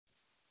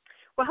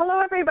Well, hello,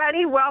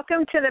 everybody.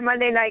 Welcome to the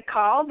Monday Night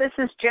Call. This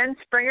is Jen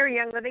Springer,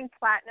 Young Living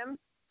Platinum,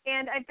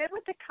 and I've been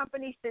with the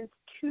company since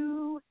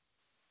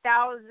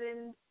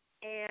 2001.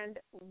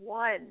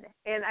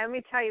 And let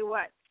me tell you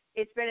what,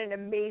 it's been an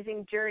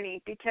amazing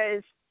journey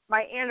because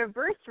my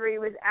anniversary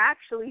was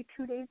actually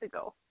 2 days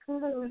ago. It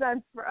was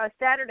on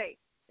Saturday.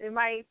 In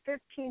my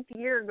 15th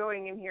year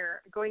going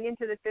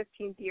into the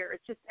 15th year.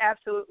 It's just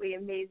absolutely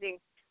amazing.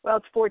 Well,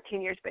 it's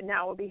 14 years, but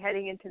now we'll be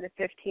heading into the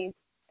 15th.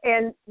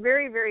 And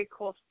very, very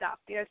cool stuff.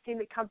 I've seen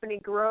the company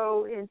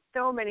grow in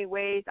so many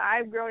ways.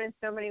 I've grown in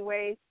so many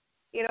ways,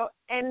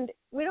 and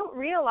we don't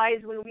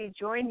realize when we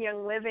join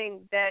Young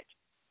Living that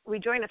we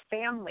join a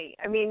family.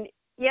 I mean,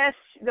 yes,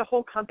 the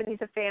whole company's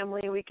a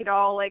family. We could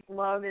all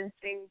love and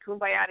sing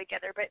Kumbaya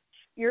together, but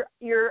your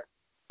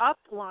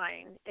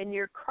upline and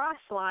your cross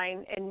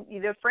line and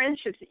the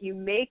friendships that you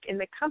make in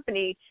the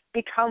company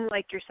become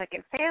like your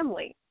second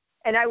family.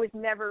 And I was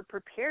never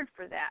prepared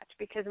for that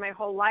because my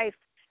whole life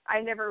I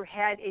never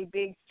had a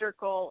big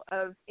circle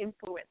of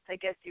influence, I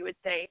guess you would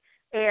say.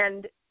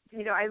 And,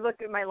 I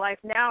look at my life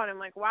now and I'm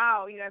like,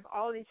 wow, I have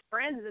all these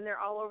friends and they're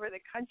all over the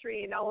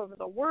country and all over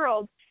the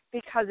world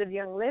because of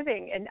Young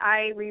Living. And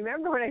I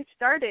remember when I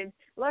started,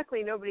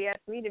 luckily nobody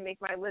asked me to make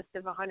my list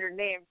of 100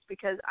 names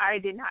because I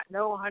did not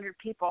know 100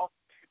 people.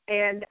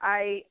 And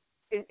how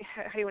do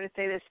you want to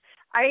say this?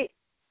 I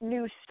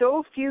knew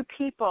so few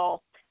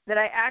people that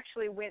I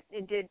actually went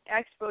and did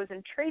expos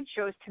and trade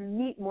shows to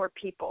meet more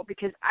people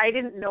because I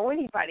didn't know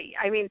anybody.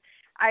 I mean,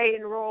 I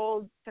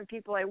enrolled some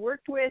people I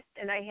worked with,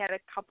 and I had a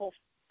couple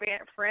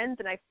friends,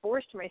 and I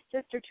forced my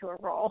sister to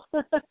enroll.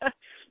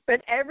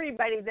 But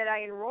everybody that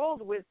I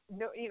enrolled with,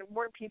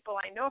 more people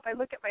I know. If I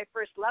look at my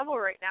first level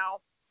right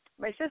now,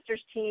 my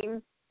sister's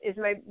team is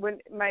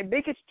my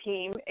biggest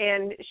team,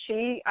 and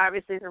she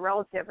obviously is a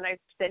relative, and I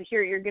said,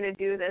 here, you're going to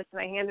do this, and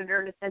I handed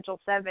her an Essential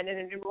 7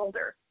 and enrolled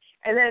her.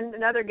 And then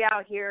another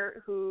gal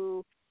here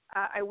who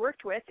I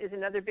worked with is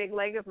another big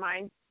leg of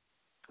mine,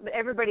 but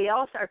everybody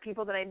else are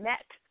people that I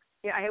met.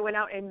 I went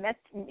out and met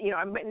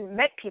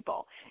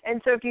people.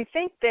 And so if you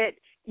think that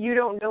you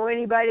don't know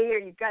anybody or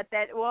you've got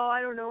that, well,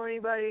 I don't know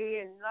anybody,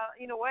 and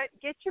you know what,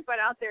 get your butt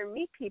out there and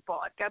meet people.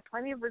 I've got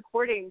plenty of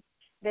recordings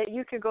that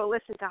you could go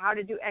listen to how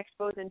to do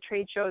expos and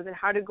trade shows and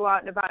how to go out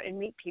and about and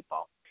meet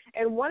people.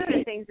 And one of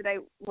the things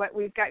what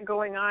we've got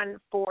going on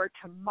for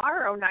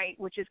tomorrow night,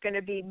 which is going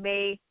to be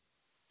May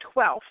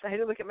 12th, I had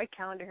to look at my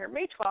calendar here,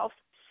 May 12th,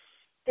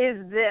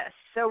 is this.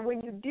 So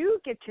when you do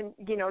get to,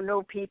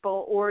 know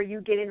people, or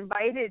you get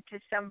invited to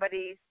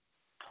somebody's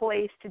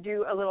place to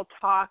do a little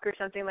talk or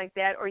something like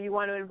that, or you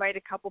want to invite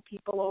a couple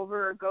people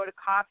over or go to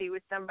coffee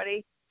with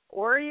somebody,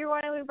 or you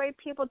want to invite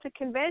people to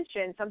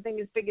convention, something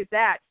as big as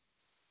that.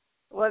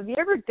 Well, have you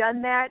ever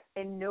done that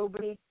and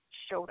nobody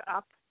showed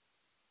up?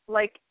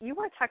 You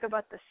want to talk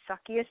about the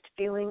suckiest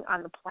feeling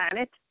on the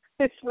planet?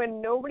 It's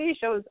when nobody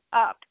shows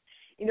up.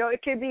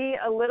 It could be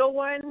a little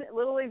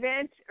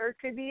event, or it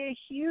could be a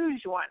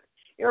huge one.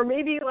 Or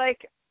maybe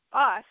like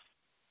us,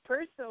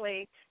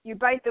 personally, you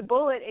bite the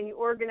bullet and you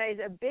organize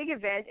a big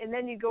event, and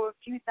then you go a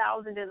few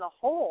thousand in the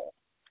hole.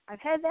 I've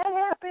had that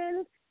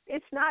happen.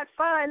 It's not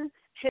fun.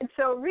 And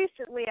so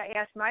recently I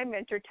asked my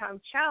mentor, Tom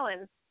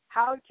Challen,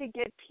 how to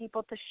get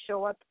people to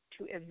show up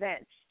to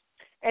events.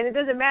 And it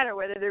doesn't matter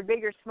whether they're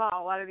big or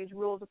small. A lot of these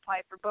rules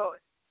apply for both.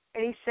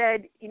 And he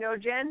said,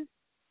 Jen,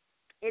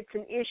 it's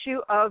an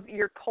issue of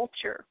your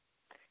culture.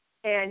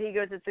 And he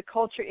goes, it's a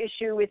culture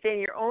issue within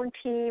your own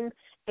team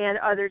and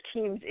other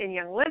teams in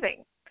Young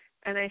Living.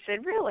 And I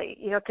said, really?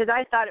 Because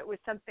I thought it was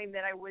something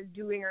that I was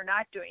doing or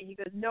not doing. He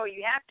goes, no,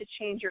 you have to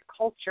change your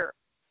culture.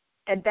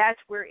 And that's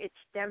where it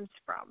stems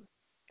from.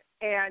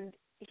 And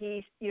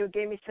he,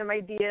 gave me some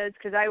ideas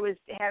because I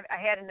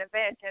had an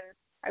event and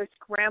I was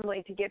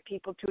scrambling to get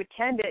people to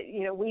attend it.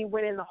 We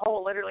went in the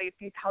hole, literally a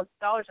few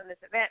 $1,000s on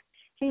this event.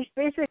 He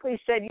basically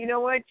said, you know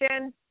what,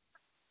 Jen?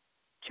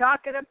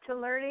 Chalk it up to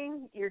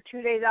learning. You're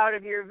 2 days out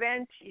of your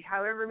event.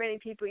 However many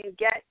people you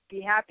get,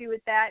 be happy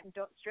with that and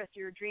don't stress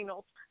your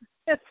adrenals.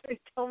 That's what he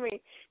told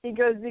me. He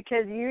goes,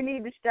 because you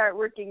need to start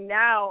working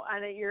now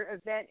on your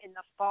event in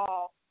the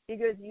fall. He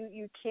goes,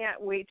 you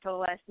can't wait till the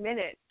last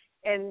minute.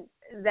 And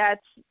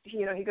that's,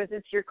 he goes,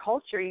 it's your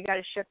culture. You got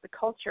to shift the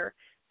culture.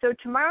 So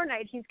tomorrow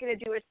night he's going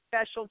to do a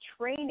special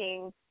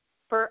training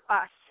for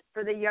us,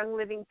 for the Young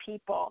Living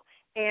people.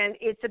 And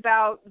it's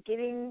about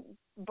getting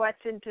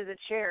butts into the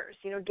chairs,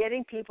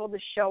 getting people to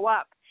show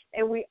up.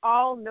 And we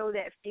all know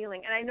that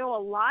feeling. And I know a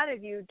lot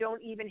of you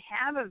don't even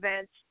have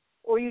events,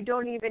 or you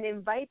don't even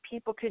invite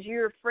people because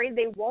you're afraid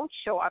they won't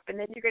show up. And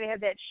then you're going to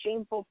have that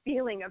shameful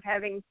feeling of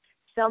having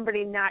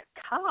somebody not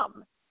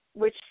come,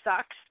 which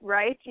sucks,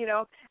 right?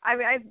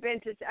 I've had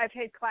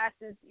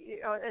classes,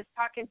 I was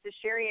talking to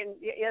Sherry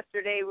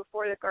yesterday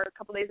or a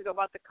couple days ago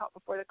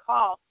before the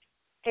call.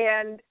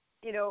 And,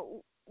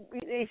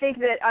 we think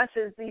that us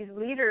as these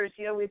leaders,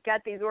 we've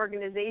got these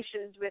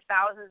organizations with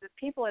thousands of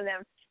people in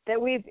them, that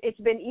it's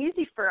been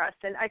easy for us.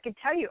 And I can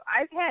tell you,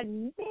 I've had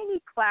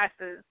many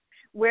classes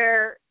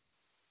where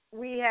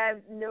we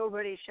have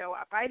nobody show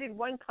up. I did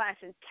one class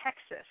in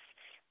Texas,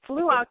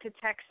 flew out to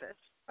Texas,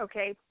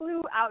 okay,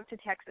 flew out to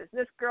Texas.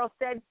 This girl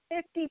said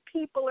 50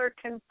 people are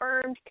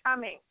confirmed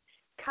coming.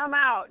 Come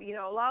out,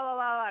 la, la, la,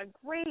 la,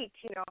 great,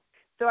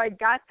 So I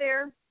got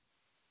there,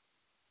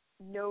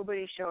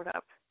 nobody showed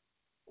up.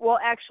 Well,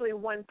 actually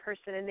one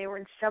person, and they were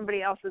in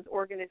somebody else's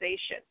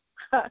organization.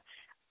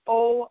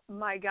 Oh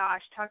my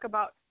gosh, talk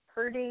about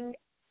hurting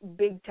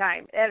big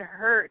time. It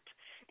hurt.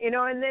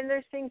 And then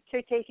there's things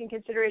to take in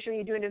consideration when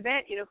you do an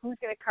event. Who's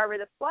going to cover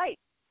the flight?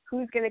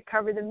 Who's going to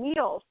cover the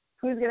meals?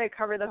 Who's going to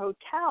cover the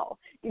hotel?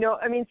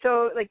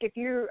 So like if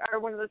you are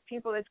one of those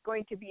people that's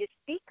going to be a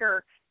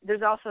speaker,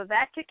 there's also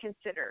that to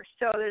consider.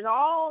 So there's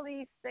all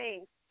these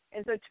things.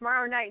 And so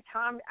tomorrow night,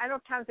 I know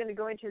Tom's going to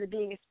go into the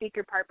being a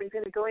speaker part, but he's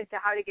going to go into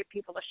how to get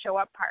people to show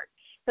up part.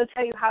 He'll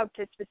tell you how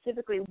to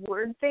specifically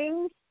word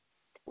things,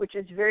 which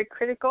is very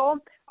critical.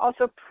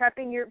 Also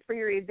prepping for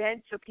your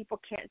event so people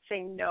can't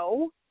say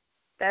no.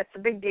 That's a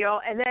big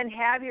deal. And then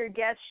have your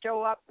guests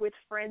show up with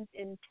friends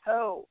in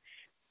tow.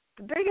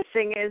 The biggest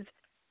thing is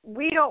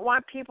we don't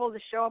want people to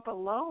show up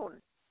alone.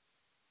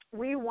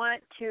 We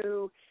want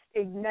to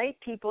ignite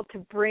people to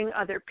bring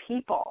other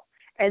people.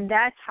 And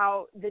that's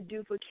how the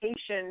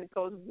duplication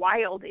goes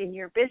wild in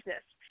your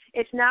business.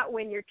 It's not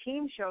when your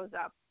team shows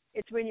up.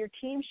 It's when your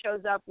team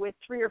shows up with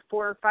 3 or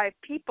 4 or 5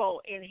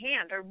 people in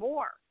hand or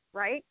more,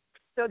 right?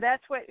 So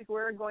that's what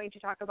we're going to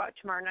talk about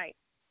tomorrow night.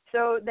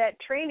 So that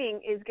training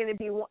is going to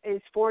be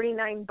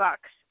 $49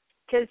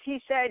 because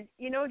he said,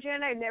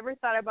 Jen, I never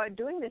thought about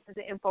doing this as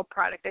an info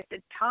product. I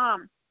said,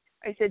 Tom,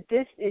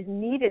 this is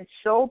needed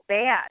so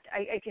bad.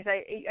 I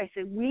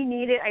said, we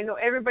need it. I know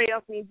everybody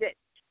else needs it.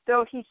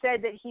 So he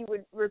said that he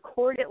would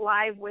record it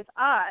live with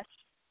us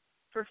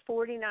for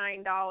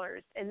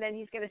 $49, and then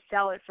he's going to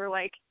sell it for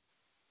like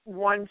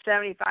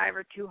 $175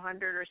 or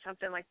 $200 or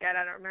something like that.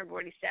 I don't remember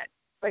what he said.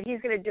 But he's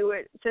going to do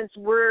it since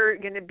we're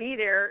going to be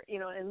there,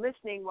 and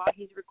listening while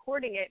he's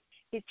recording it.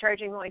 He's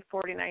charging only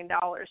 $49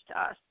 to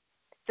us.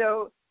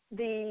 So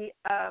the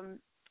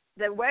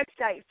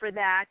website for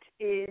that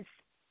is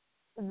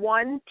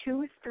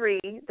 123,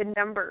 the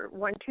number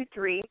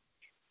 123,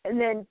 and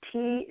then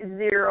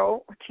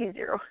T0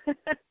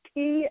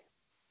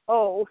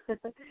 T-O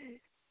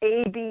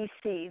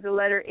ABC, the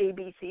letter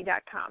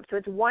ABC.com. So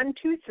it's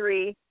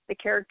 123, the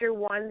character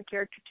 1, the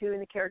character 2,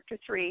 and the character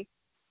 3,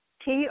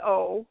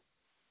 T-O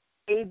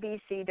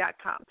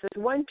ABC.com. So it's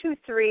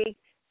 123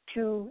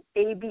 to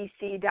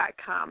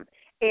ABC.com.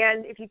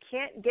 And if you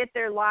can't get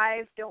there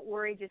live, don't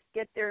worry, just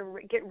get there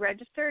and get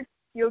registered.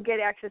 You'll get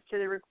access to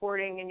the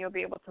recording and you'll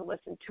be able to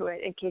listen to it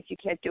in case you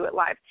can't do it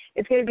live.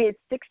 It's going to be at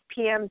 6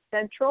 p.m.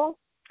 Central,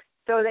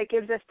 so that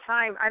gives us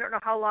time. I don't know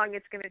how long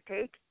it's going to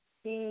take.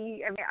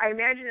 I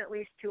imagine at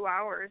least 2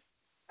 hours.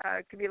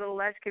 It could be a little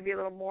less, could be a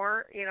little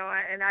more,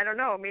 and I don't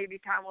know. Maybe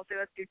Tom will say,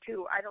 let's do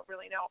 2. I don't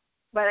really know.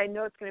 But I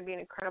know it's going to be an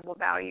incredible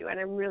value, and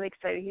I'm really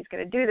excited he's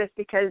going to do this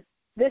because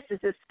this is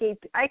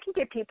escape. I can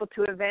get people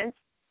to events,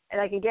 and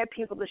I can get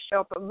people to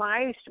show up, but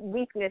my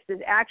weakness is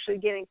actually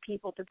getting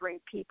people to bring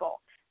people.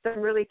 So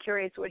I'm really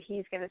curious what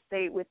he's going to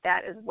say with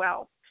that as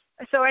well.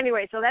 So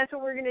anyway, so that's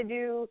what we're going to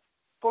do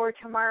for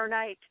tomorrow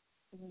night.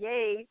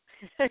 Yay.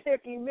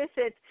 If you miss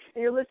it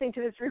and you're listening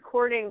to this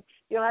recording,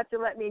 you'll have to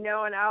let me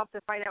know, and I'll have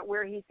to find out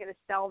where he's going to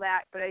sell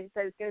that. But I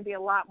said it's going to be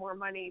a lot more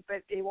money,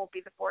 but it won't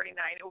be the $49.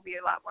 It will be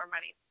a lot more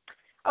money.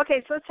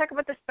 Okay, so let's talk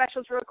about the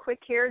specials real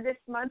quick here. This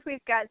month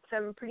we've got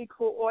some pretty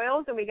cool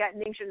oils, and we got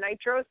Ningxia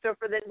Nitro. So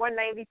for the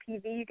 190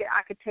 PV, you get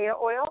Acatea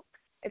oil.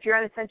 If you're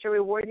on Essential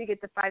Rewards, you get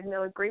the 5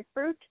 mil of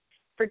grapefruit.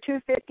 For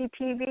 250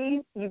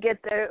 PV, you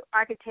get the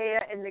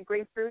Acatea and the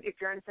grapefruit. If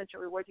you're on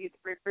Essential Rewards, you get the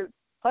grapefruit.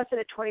 Plus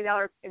a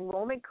 $20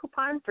 enrollment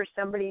coupon for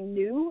somebody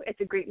new.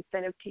 It's a great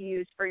incentive to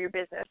use for your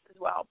business as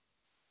well.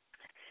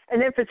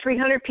 And then for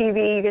 300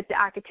 PV, you get the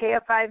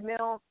Acatea 5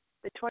 mil,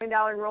 the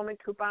 $20 enrollment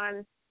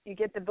coupon. You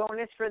get the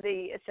bonus for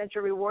the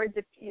Essential Rewards,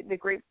 the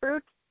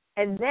grapefruit.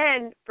 And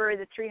then for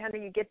the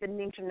 300, you get the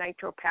Ningxia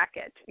Nitro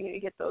packet. You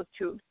get those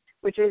two,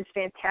 which is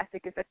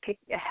fantastic. It's a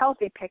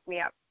healthy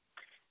pick-me-up.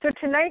 So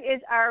tonight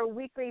is our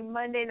weekly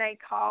Monday night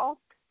call,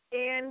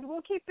 and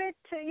we'll keep it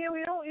to,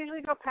 we don't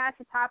usually go past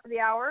the top of the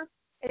hour.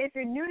 And if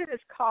you're new to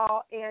this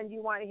call and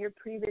you want to hear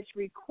previous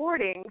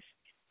recordings,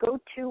 go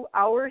to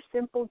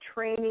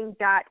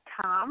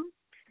OurSimpleTraining.com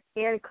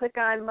and click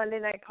on Monday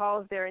night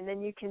calls there, and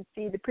then you can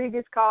see the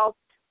previous calls.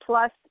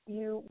 Plus,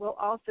 you will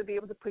also be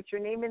able to put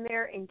your name in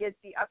there and get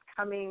the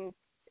upcoming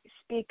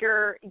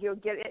speaker. You'll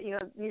get it,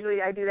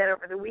 usually I do that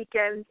over the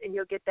weekends, and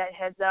you'll get that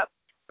heads up.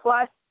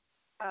 Plus,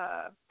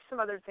 some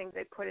other things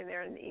I put in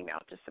there in the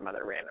email, just some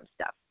other random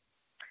stuff.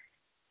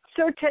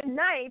 So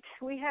tonight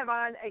we have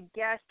on a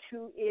guest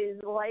who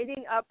is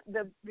lighting up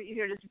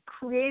just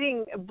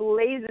creating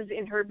blazes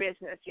in her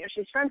business.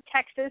 She's from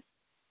Texas,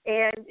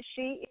 and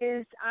she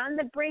is on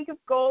the brink of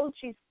gold.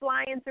 She's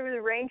flying through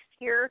the ranks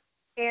here,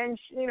 and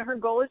her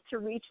goal is to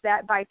reach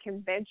that by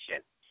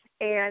convention.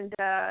 And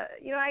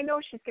I know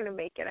she's going to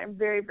make it. I'm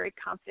very, very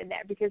confident in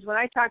that, because when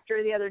I talked to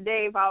her the other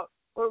day about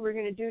what we're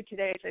going to do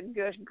today, I said,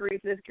 gosh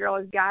grief, this girl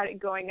has got it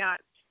going on.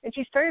 And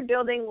she started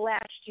building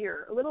last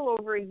year, a little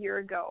over a year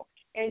ago.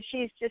 and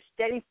she's just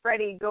steady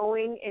Freddy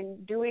going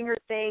and doing her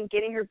thing,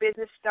 getting her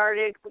business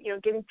started,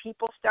 getting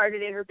people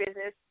started in her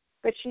business.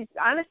 But she's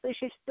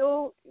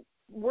still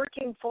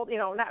working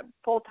not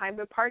full-time,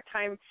 but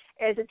part-time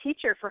as a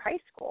teacher for high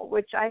school,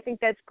 which I think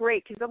that's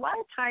great, because a lot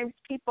of times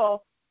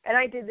people, and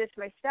I did this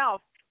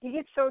myself, you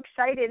get so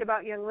excited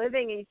about Young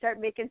Living and you start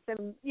making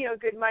some,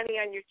 good money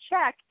on your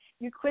check,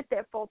 you quit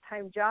that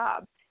full-time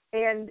job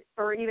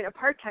or even a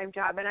part-time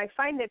job. And I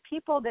find that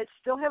people that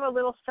still have a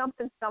little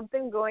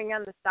something going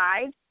on the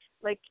side,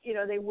 like,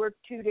 they work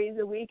 2 days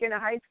a week in a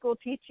high school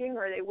teaching,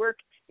 or they work,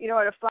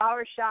 at a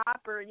flower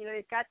shop, or,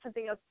 they've got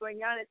something else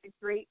going on. It's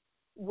a great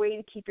way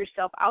to keep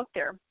yourself out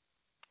there.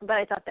 But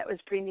I thought that was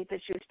pretty neat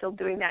that she was still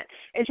doing that.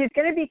 And she's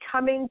going to be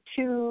coming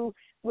to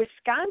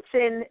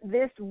Wisconsin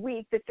this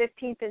week, the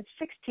 15th and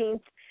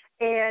 16th.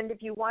 And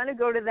if you want to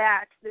go to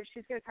that,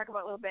 she's going to talk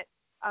about a little bit.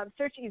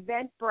 Search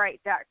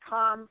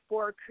eventbrite.com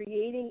for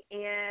creating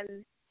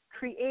an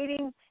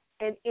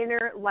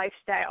inner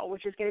lifestyle,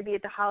 which is going to be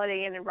at the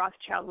Holiday Inn in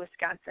Rothschild,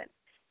 Wisconsin.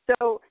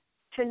 So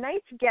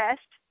tonight's guest,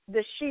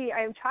 the she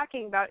I am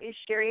talking about, is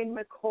Sherrian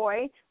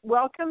McCoy.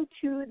 Welcome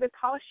to the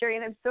call,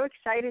 Sherrian. I'm so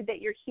excited that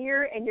you're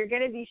here, and you're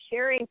going to be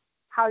sharing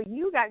how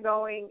you got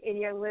going in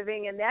Young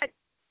Living and that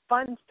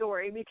fun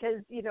story,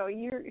 because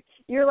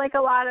you're like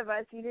a lot of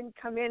us. You didn't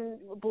come in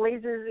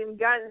blazers and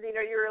guns.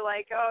 You were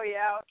like, oh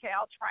yeah, okay,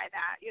 I'll try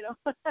that.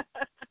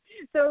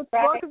 So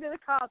right. Welcome to the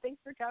call.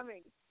 Thanks for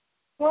coming.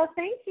 Well,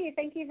 thank you.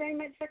 Thank you very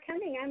much for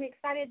coming. I'm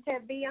excited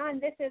to be on.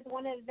 This is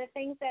one of the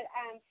things that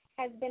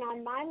has been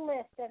on my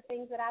list of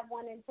things that I've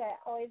wanted to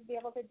always be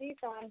able to do.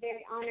 So I'm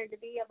very honored to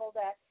be able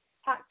to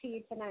talk to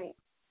you tonight.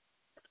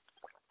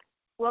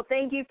 Well,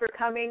 thank you for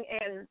coming,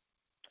 and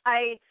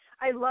I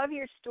love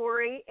your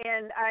story,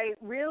 and I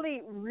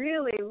really,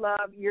 really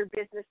love your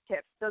business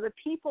tips. So the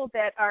people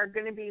that are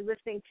going to be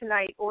listening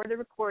tonight or the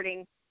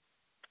recording,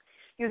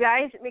 you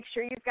guys make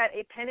sure you've got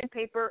a pen and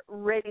paper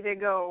ready to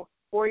go,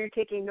 or you're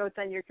taking notes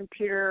on your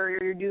computer,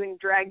 or you're doing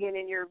dragging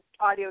and you're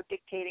audio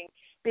dictating,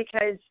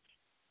 because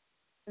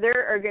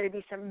there are going to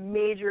be some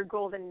major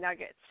golden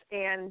nuggets.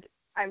 And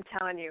I'm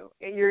telling you,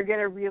 you're going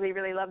to really,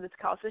 really love this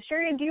call. So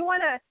Sherrian, do you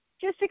want to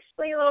just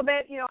explain a little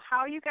bit,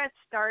 how you got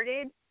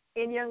started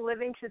in Young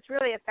Living? Because it's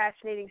really a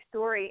fascinating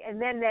story.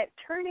 And then that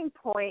turning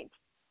point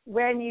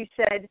when you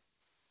said,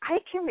 I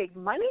can make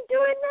money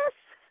doing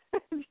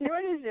this. Do you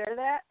want to share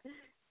that?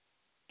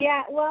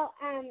 Yeah, well,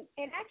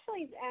 it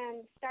actually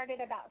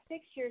started about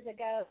 6 years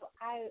ago.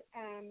 I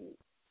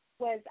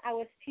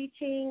was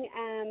teaching,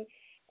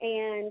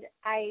 and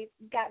I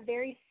got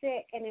very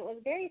sick, and it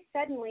was very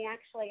suddenly,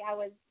 actually. I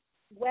was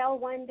well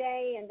one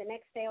day, and the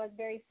next day I was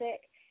very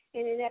sick,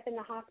 and ended up in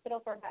the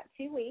hospital for about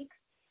 2 weeks.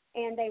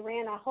 And they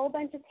ran a whole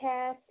bunch of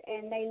tests,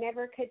 and they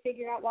never could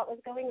figure out what was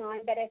going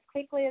on. But as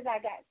quickly as I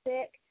got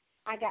sick,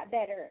 I got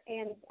better,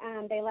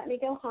 and they let me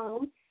go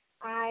home.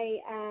 I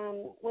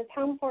was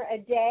home for a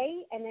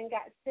day and then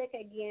got sick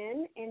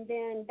again. And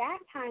then that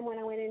time when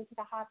I went into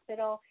the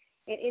hospital,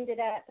 it ended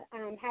up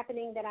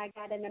happening that I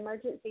got an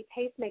emergency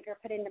pacemaker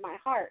put into my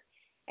heart.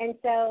 And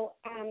so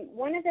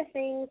one of the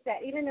things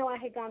that, even though I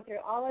had gone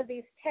through all of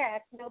these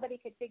tests, nobody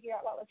could figure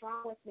out what was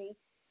wrong with me.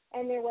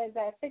 And there was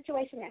a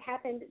situation that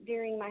happened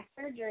during my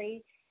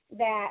surgery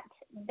that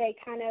they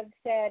kind of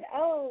said,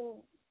 oh,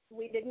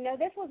 we didn't know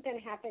this was going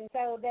to happen.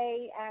 So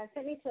they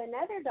sent me to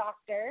another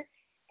doctor,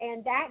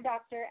 and that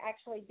doctor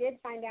actually did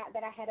find out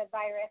that I had a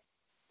virus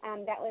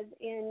that was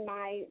in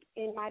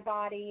my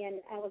body,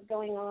 and was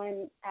going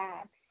on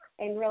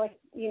and really,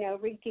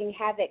 wreaking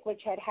havoc,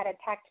 which had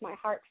attacked my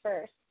heart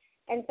first.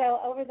 And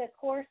so over the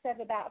course of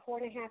about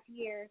 4.5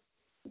 years,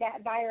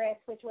 that virus,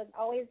 which was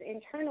always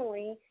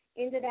internally,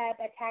 ended up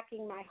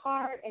attacking my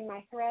heart and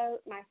my throat,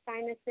 my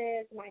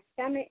sinuses, my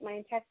stomach, my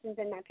intestines,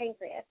 and my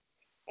pancreas.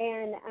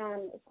 And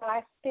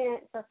so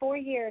for 4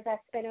 years, I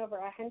spent over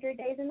 100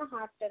 days in the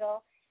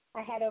hospital.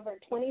 I had over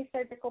 20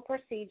 surgical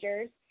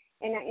procedures,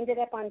 and I ended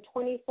up on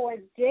 24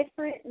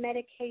 different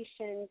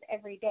medications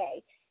every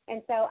day.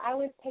 And so I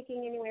was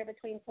taking anywhere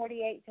between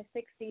 48 to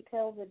 60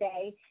 pills a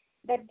day.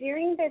 But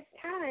during this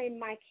time,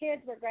 my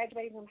kids were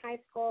graduating from high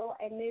school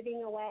and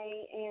moving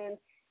away, and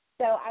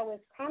so I was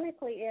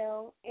chronically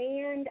ill,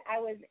 and I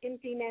was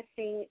empty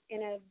nesting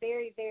in a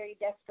very, very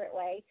desperate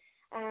way.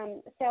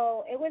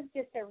 So it was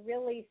just a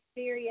really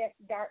serious,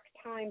 dark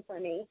time for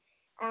me.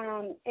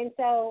 And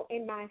so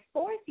in my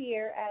 4th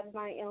year of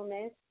my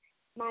illness,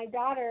 my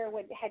daughter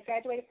had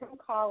graduated from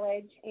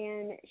college,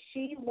 and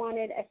she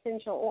wanted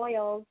essential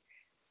oils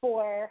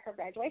for her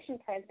graduation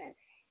present.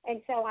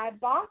 And so I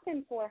bought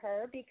them for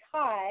her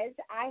because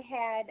I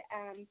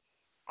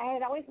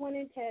had always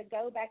wanted to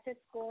go back to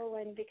school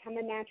and become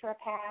a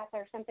naturopath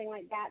or something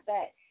like that,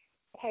 but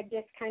had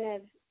just kind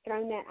of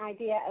thrown that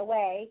idea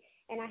away.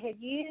 And I had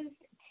used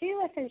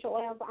 2 essential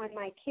oils on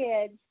my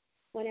kids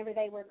whenever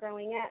they were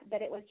growing up,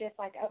 but it was just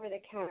like over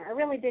the counter. I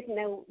really didn't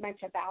know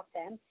much about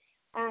them.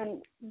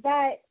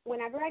 But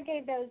whenever I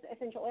gave those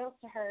essential oils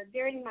to her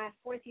during my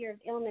 4th year of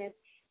illness,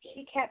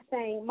 she kept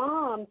saying,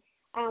 Mom,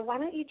 why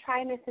don't you try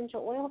an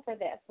essential oil for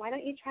this? Why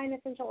don't you try an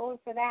essential oil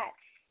for that?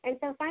 And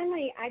so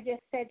finally I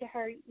just said to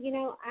her,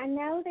 I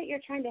know that you're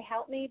trying to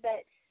help me,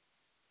 but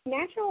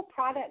natural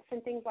products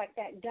and things like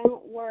that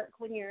don't work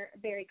when you're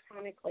very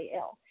chronically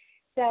ill.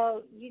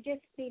 So you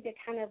just need to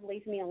kind of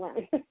leave me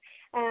alone.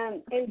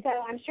 And so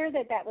I'm sure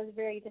that was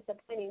very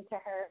disappointing to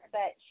her,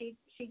 but she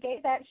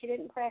gave up. She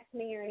didn't press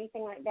me or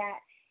anything like that.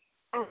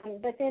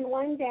 But then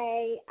one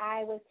day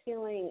I was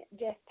feeling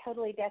just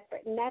totally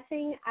desperate.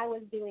 Nothing I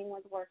was doing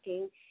was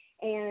working,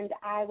 and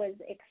I was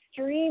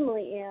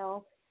extremely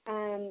ill.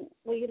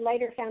 We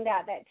later found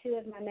out that 2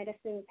 of my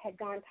medicines had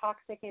gone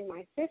toxic in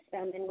my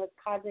system and was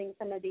causing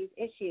some of these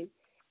issues.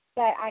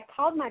 But I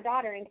called my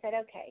daughter and said,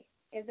 okay,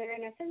 is there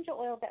an essential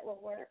oil that will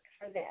work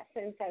for this?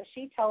 And so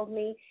she told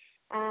me,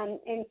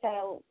 and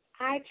so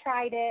I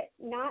tried it,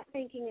 not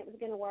thinking it was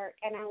going to work,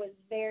 and I was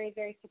very,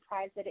 very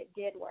surprised that it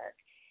did work.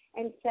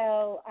 And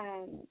so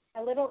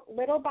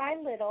little by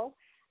little,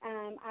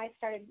 I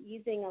started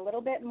using a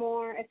little bit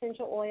more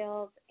essential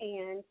oils,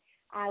 and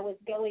I was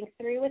going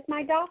through with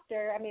my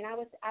doctor. I mean,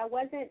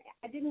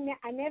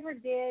 I never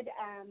did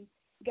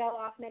go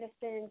off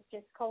medicines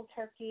just cold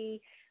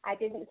turkey. I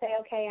didn't say,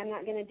 okay, I'm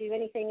not going to do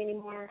anything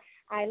anymore.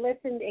 I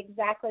listened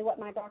exactly what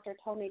my doctor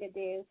told me to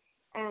do.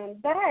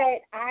 But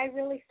I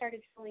really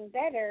started feeling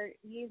better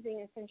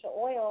using essential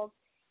oils,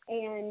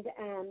 and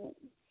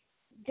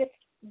just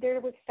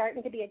there was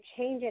starting to be a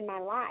change in my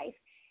life.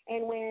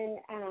 And when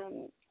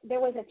there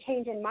was a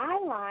change in my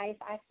life,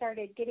 I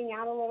started getting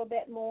out a little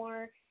bit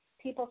more.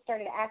 People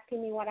started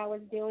asking me what I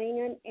was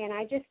doing, and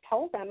I just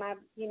told them, I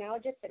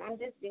just said, I'm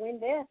just doing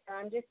this, or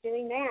I'm just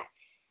doing that.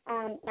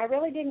 I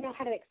really didn't know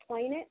how to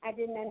explain it. I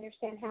didn't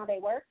understand how they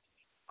worked.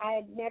 I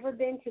had never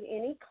been to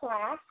any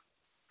class.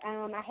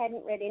 I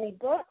hadn't read any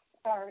books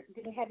or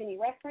didn't have any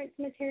reference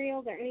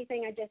materials or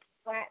anything. I just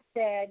flat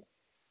said,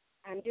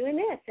 I'm doing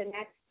this, and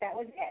that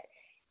was it.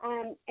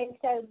 And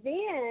so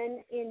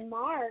then in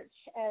March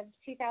of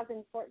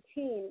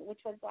 2014, which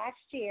was last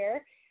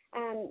year,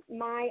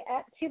 my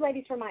 2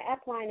 ladies from my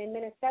upline in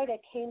Minnesota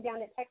came down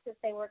to Texas.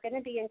 They were going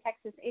to be in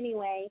Texas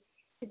anyway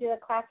to do a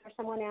class for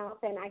someone else,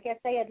 and I guess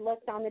they had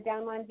looked on the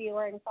downline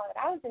viewer and saw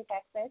that I was in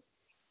Texas,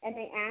 and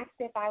they asked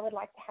if I would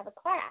like to have a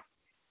class.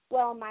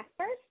 Well, my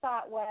first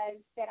thought was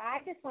that I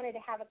just wanted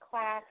to have a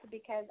class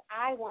because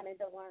I wanted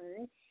to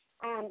learn.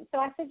 So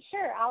I said,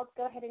 sure, I'll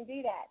go ahead and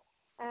do that.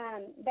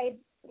 They,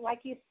 like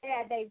you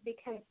said, they've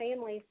become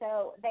family,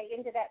 so they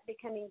ended up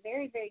becoming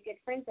very, very good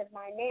friends of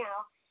mine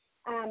now.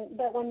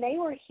 But when they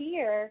were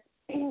here,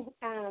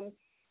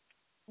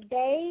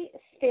 they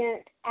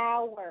spent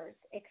hours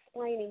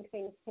explaining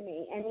things to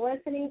me and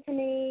listening to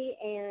me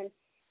and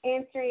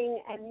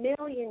answering a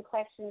million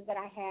questions that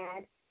I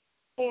had.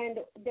 And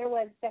there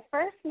was the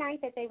first night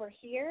that they were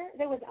here,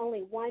 there was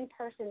only one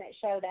person that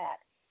showed up.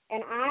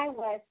 And I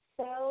was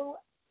so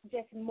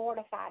just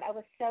mortified. I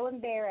was so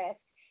embarrassed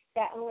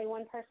that only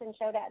one person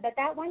showed up. But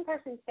that one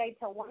person stayed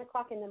till 1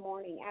 o'clock in the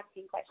morning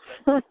asking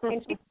questions.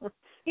 And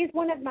she's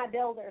one of my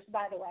builders,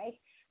 by the way.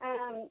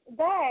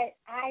 But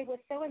I was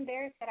so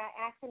embarrassed that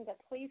I asked them to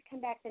please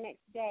come back the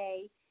next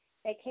day.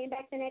 They came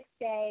back the next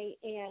day,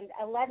 and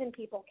 11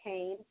 people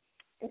came.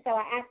 And so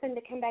I asked them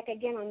to come back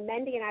again on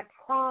Monday, and I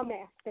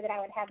promised that I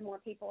would have more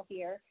people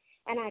here.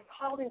 And I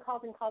called and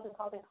called and called and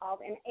called and called,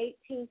 and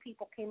 18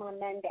 people came on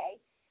Monday.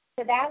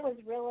 So that was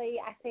really,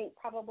 I think,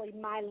 probably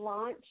my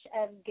launch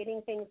of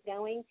getting things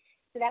going.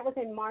 So that was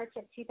in March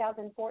of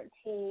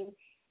 2014.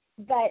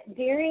 But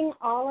during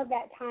all of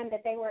that time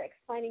that they were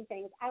explaining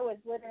things, I was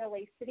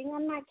literally sitting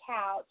on my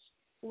couch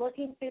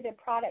looking through the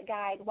product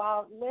guide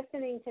while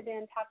listening to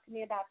them talk to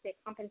me about the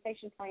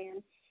compensation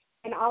plan.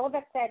 And all of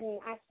a sudden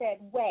I said,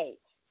 wait,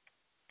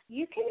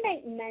 you can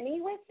make money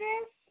with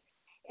this?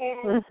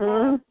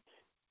 And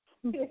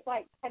it was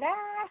like, ta-da,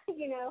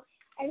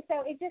 And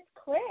so it just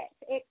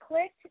clicked. It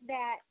clicked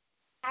that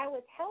I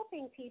was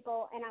helping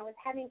people, and I was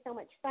having so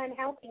much fun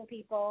helping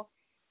people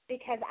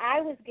because I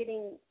was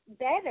getting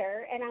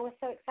better, and I was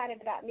so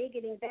excited about me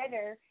getting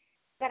better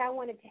that I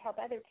wanted to help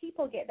other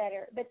people get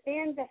better. But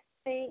then to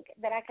think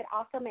that I could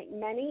also make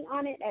money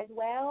on it as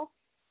well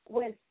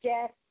was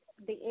just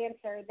the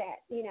answer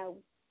that,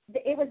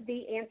 it was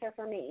the answer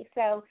for me.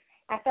 So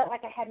I felt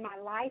like I had my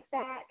life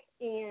back,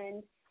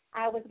 and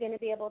I was going to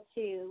be able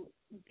to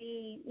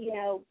be,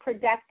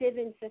 productive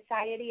in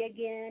society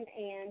again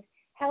and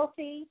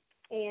healthy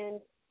and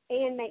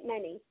make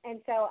money. And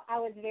so I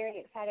was very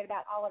excited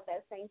about all of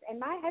those things. And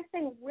my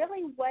husband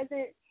really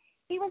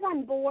he was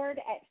on board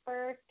at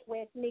first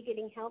with me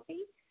getting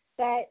healthy,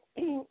 but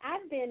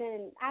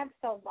I've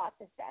sold lots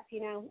of stuff,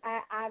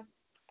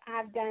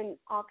 I've done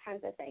all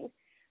kinds of things.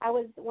 I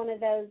was one of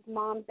those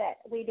moms that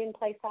we didn't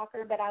play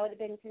soccer, but I would have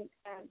been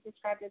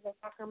described as a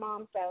soccer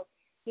mom. So,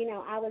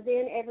 I was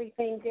in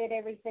everything, did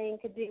everything,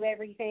 could do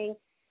everything.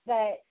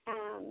 But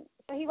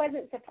so he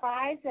wasn't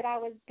surprised that I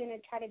was going to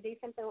try to do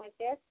something like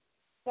this.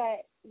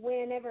 But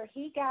whenever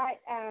he got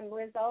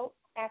results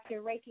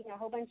after raking a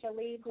whole bunch of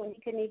leaves when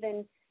he couldn't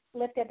even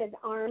lift up his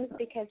arms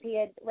because he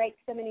had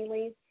raked so many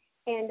leaves,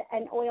 and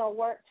an oil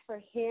worked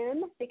for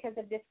him because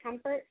of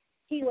discomfort,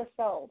 he was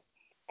sold.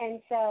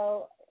 And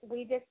so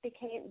we just did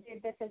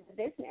this as a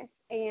business,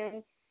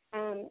 and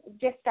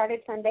just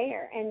started from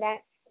there. And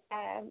that's,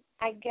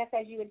 I guess,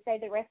 as you would say,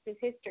 the rest is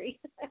history.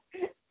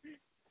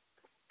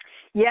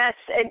 Yes,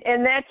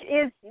 and that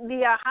is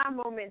the aha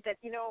moment that,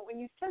 when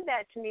you said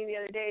that to me the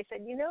other day, I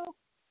said,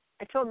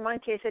 I told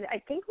Monty, I said,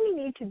 I think we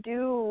need to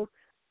do,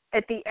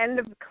 at the end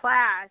of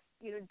class,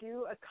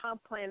 do a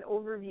comp plan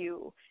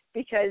overview,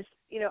 because,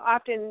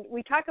 often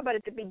we talk about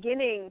it at the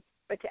beginning,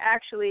 but to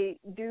actually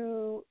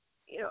do,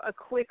 a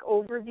quick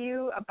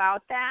overview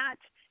about that,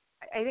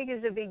 I think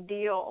is a big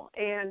deal.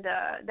 And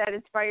that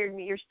inspired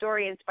me, your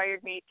story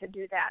inspired me to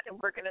do that. And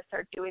we're going to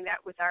start doing that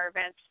with our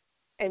events.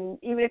 And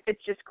even if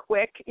it's just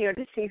quick,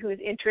 to see who's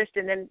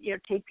interested, and then,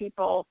 take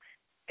people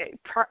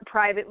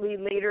privately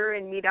later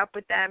and meet up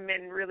with them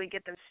and really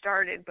get them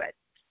started. But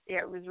yeah,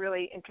 it was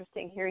really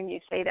interesting hearing you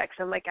say that,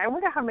 because I'm like, I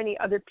wonder how many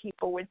other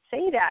people would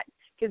say that,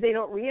 because they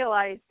don't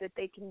realize that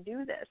they can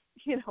do this,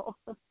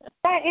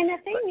 Right, and the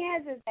thing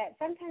is that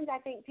sometimes I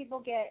think people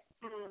get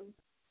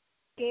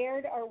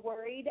scared or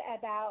worried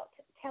about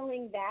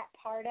telling that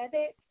part of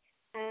it,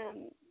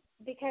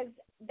 because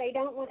they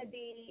don't want to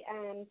be,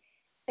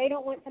 they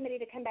don't want somebody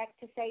to come back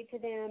to say to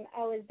them,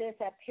 oh, is this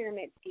a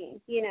pyramid scheme,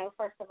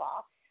 first of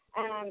all.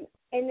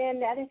 And then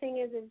the other thing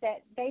is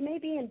that they may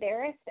be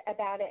embarrassed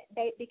about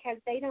it because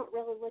they don't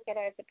really look at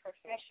it as a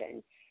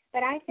profession.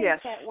 But I think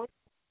that once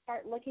you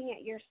start looking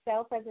at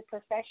yourself as a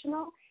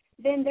professional,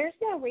 then there's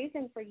no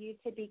reason for you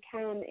to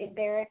become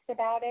embarrassed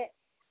about it.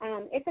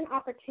 It's an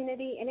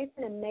opportunity, and it's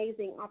an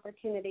amazing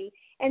opportunity.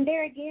 And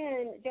there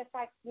again, just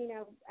like,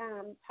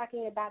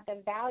 talking about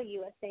the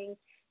value of things,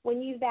 when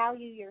you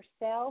value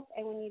yourself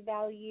and when you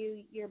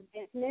value your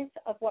business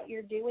of what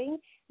you're doing,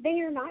 then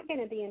you're not going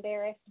to be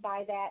embarrassed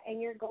by that,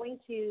 and you're going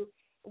to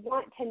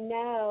want to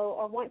know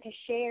or want to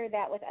share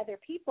that with other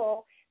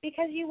people,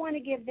 because you want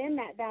to give them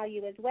that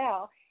value as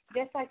well.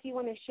 Just like you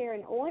want to share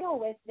an oil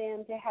with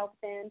them to help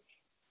them.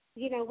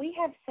 We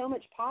have so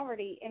much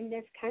poverty in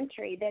this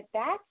country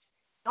that's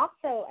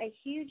also a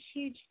huge,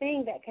 huge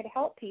thing that could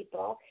help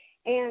people,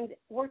 and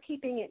we're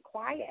keeping it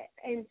quiet.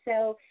 And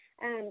so,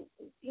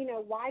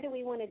 why do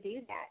we want to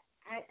do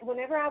that?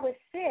 Whenever I was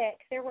sick,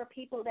 there were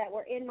people that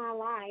were in my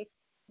life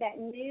that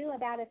knew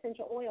about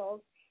essential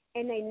oils,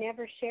 and they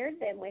never shared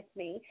them with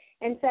me.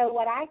 And so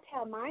what I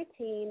tell my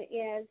team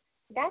is,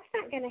 that's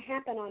not going to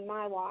happen on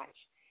my watch.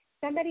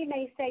 Somebody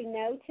may say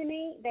no to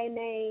me. They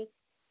may,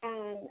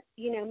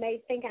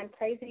 may think I'm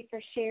crazy for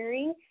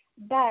sharing,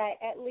 but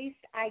at least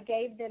I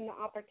gave them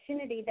the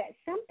opportunity that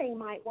something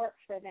might work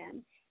for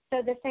them.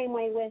 So the same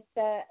way with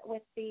the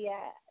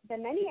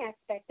money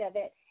aspect of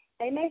it,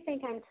 they may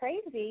think I'm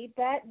crazy,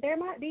 but there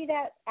might be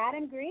that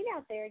Adam Green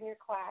out there in your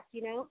class,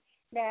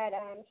 that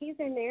he's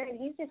in there and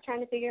he's just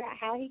trying to figure out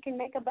how he can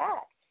make a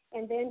buck,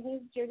 and then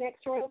he's your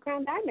next Royal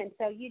Crown Diamond.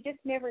 So you just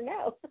never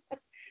know.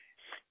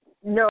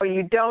 No,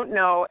 you don't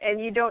know,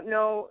 and you don't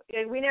know,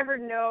 and we never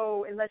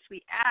know unless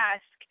we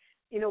ask.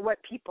 What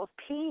people's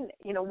pain,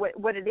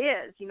 what it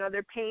is.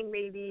 Their pain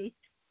may be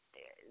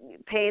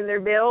paying their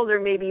bills, or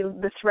maybe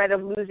the threat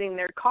of losing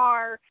their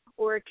car,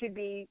 or it could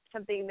be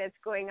something that's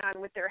going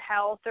on with their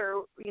health,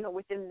 or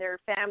within their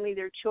family,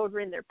 their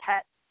children, their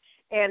pets.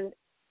 And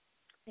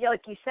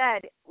like you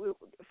said,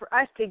 for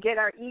us to get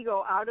our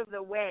ego out of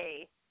the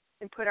way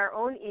and put our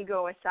own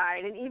ego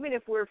aside, and even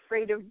if we're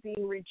afraid of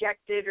being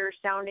rejected or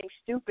sounding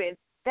stupid,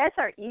 that's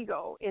our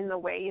ego in the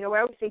way. I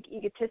always think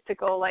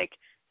egotistical, like,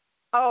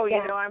 oh,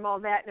 I'm all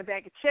that in a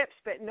bag of chips.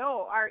 But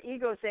no, our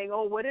ego saying,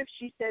 oh, what if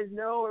she says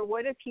no, or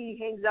what if he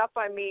hangs up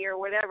on me, or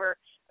whatever,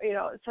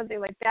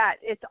 something like that.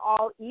 It's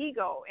all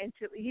ego. And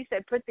you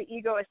said, put the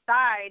ego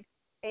aside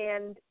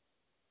and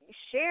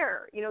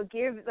share,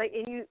 give, like,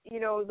 and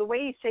the way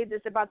you say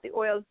this about the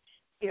oils,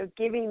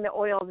 giving the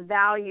oils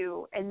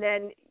value, and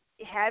then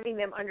having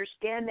them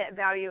understand that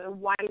value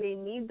and why they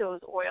need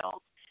those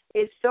oils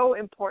is so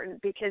important,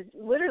 because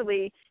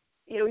literally,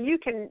 you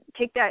can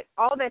take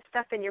all that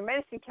stuff in your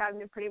medicine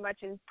cabinet pretty much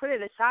and put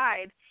it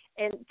aside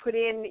and put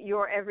in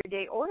your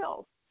everyday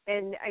oils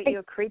and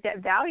create that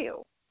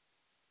value.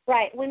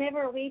 Right.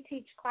 Whenever we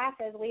teach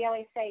classes, we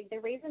always say the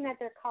reason that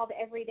they're called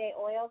everyday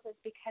oils is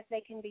because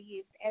they can be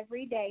used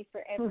every day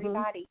for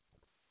everybody.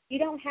 You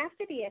don't have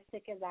to be as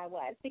sick as I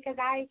was, because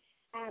I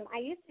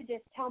used to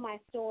just tell my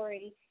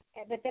story,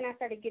 but then I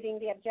started getting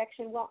the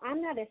objection, well,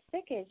 I'm not as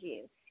sick as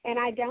you, and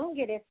I don't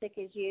get as sick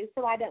as you,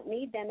 so I don't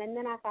need them. And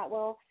then I thought,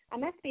 well, I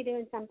must be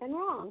doing something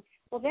wrong.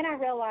 Well, then I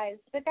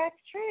realized, but that's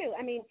true.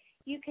 I mean,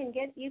 you can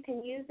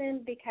use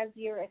them because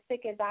you're as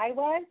sick as I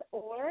was,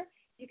 or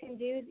you can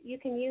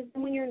use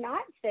them when you're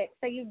not sick,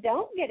 so you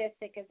don't get as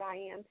sick as I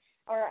am,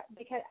 or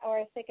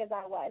as sick as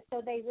I was.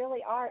 So they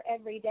really are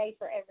every day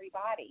for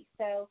everybody.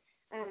 So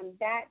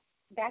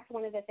that's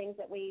one of the things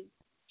that we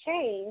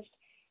changed,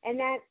 and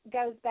that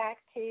goes back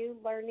to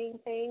learning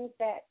things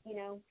that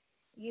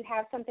you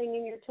have something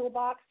in your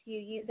toolbox, you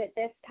use it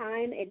this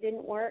time, it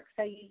didn't work,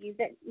 so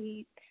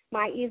you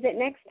might use it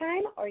next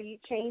time, or you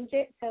change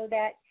it so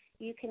that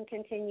you can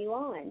continue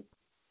on.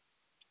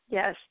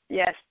 Yes,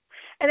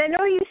 And I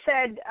know you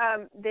said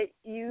that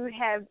you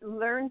have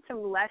learned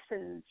some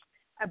lessons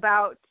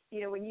about,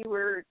 when you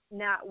were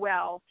not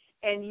well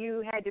and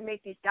you had to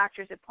make these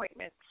doctor's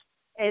appointments.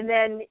 And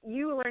then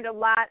you learned a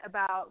lot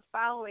about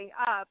following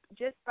up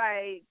just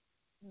by,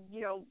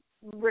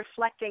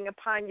 reflecting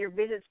upon your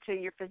visits to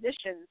your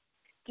physicians.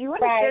 Do you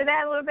want to share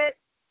that a little bit?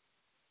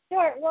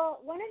 Sure. Well,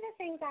 one of the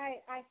things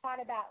I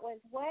thought about was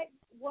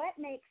what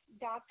makes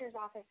doctor's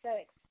office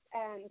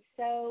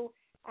so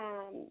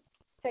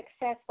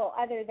successful,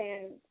 other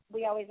than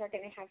we always are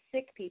going to have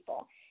sick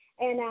people.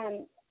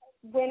 And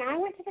when I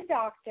went to the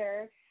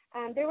doctor,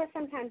 there were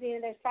sometimes,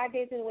 there's 5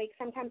 days in a week.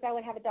 Sometimes I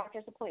would have a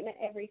doctor's appointment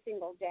every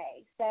single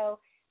day. So,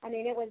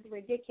 it was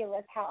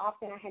ridiculous how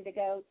often I had to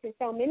go to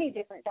so many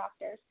different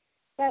doctors.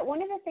 But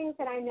one of the things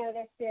that I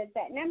noticed is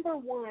that, number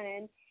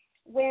one,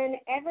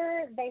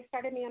 whenever they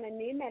started me on a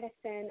new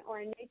medicine or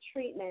a new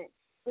treatment,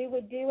 we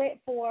would do it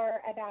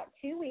for about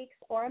 2 weeks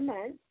or a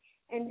month,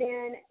 and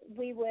then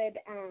we would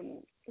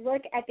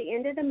look at the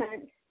end of the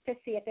month to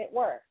see if it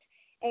worked.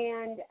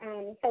 And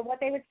so what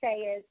they would say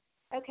is,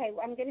 okay,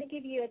 I'm going to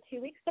give you a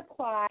 2-week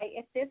supply.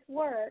 If this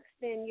works,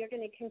 then you're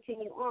going to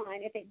continue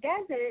on. If it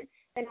doesn't,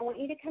 then I want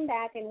you to come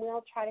back and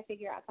we'll try to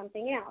figure out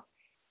something else.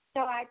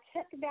 So I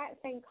took that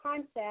same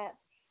concept,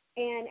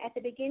 and at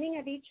the beginning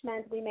of each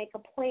month, we make a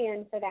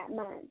plan for that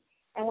month.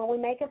 And when we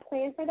make a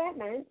plan for that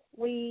month,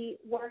 we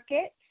work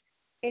it.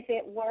 If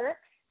it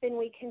works, then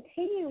we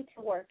continue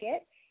to work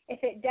it. If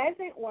it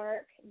doesn't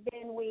work,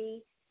 then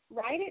we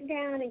write it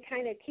down and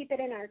kind of keep it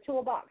in our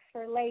toolbox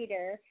for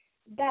later,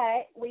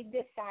 but we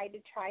decide to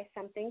try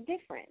something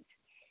different.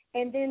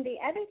 And then the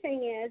other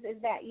thing is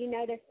that you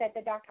notice that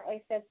the doctor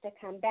always says to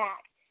come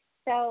back.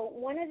 So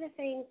one of the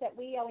things that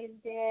we always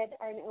did,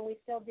 and we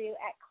still do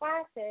at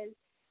classes,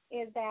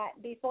 is that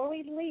before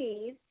we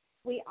leave,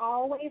 we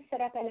always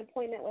set up an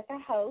appointment with a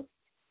host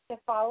to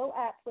follow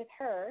up with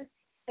her,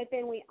 but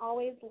then we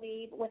always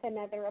leave with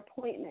another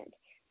appointment.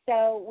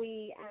 So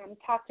we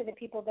talk to the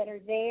people that are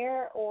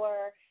there,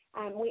 or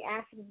we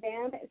ask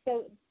them.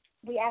 So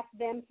we ask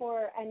them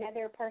for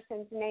another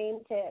person's name,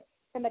 to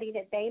somebody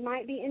that they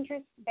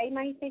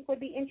might think would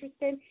be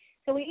interested.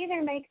 So we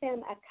either make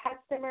them a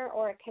customer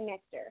or a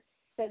connector.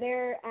 So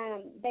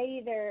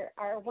they either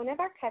are one of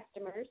our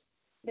customers,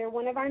 they're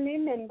one of our new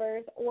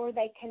members, or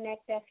they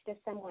connect us to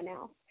someone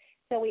else.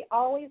 So we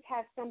always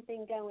have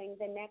something going,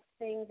 the next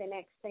thing, the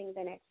next thing,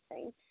 the next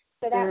thing.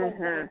 So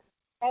that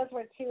those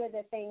were two of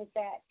the things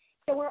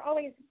so we're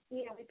always,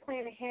 we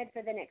plan ahead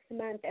for the next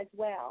month as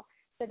well.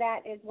 So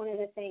that is one of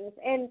the things.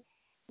 And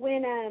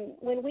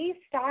when we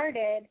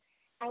started,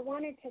 I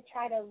wanted to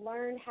try to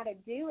learn how to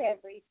do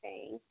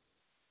everything.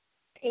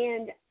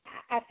 And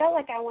I felt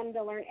like I wanted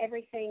to learn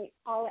everything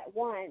all at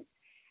once.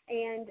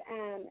 And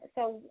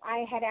so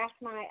I had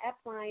asked my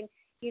upline,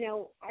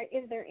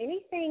 is there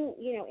anything,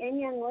 in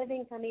Young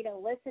Living for me to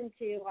listen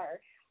to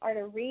or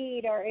to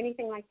read or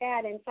anything like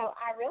that? And so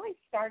I really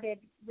started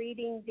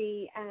reading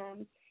the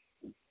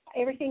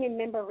everything in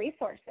member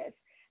resources.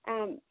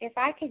 If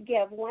I could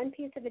give one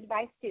piece of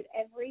advice to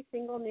every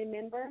single new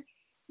member,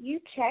 you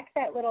check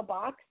that little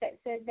box that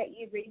says that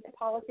you read the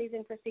policies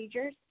and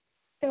procedures.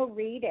 So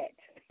read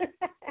it.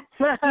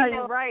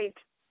 You're right.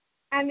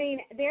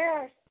 There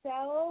are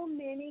so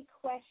many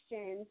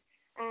questions.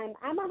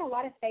 I'm on a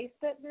lot of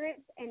Facebook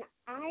groups, and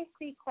I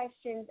see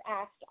questions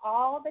asked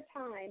all the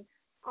time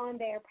on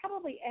there,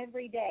 probably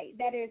every day,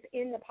 that is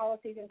in the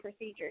policies and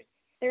procedures.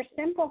 They're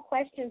simple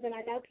questions, and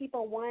I know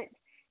people want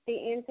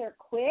the answer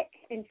quick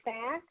and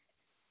fast,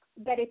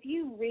 but if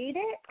you read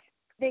it,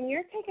 then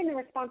you're taking the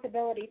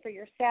responsibility for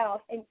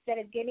yourself instead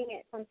of getting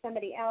it from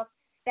somebody else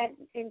that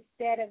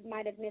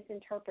might have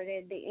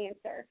misinterpreted the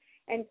answer.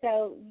 And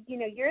so,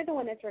 you're the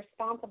one that's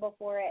responsible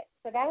for it.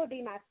 So that would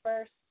be my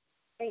first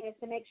thing, is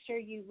to make sure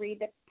you read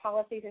the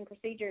policies and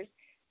procedures.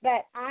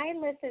 But I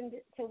listened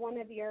to one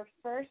of your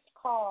first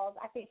calls.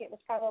 I think it was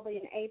probably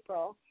in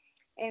April,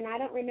 and I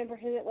don't remember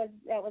who it was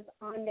that was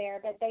on there,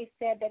 but they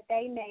said that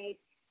they made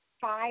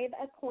 5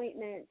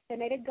 appointments. They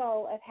made a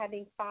goal of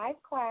having 5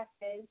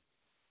 classes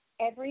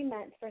every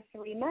month for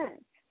 3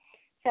 months.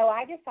 So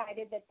I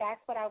decided that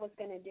that's what I was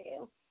going to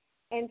do.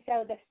 And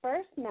so the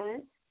first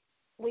month,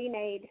 we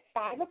made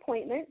 5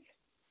 appointments.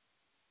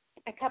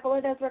 A couple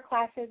of those were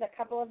classes. A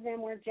couple of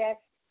them were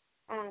just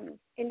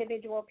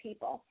individual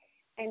people.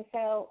 And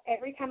so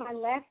every time I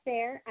left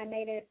there, I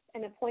made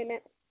an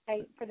appointment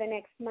for the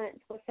next month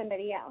with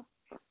somebody else.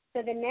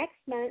 So the next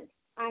month,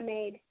 I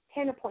made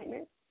 10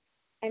 appointments.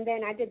 And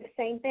then I did the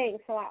same thing.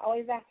 So I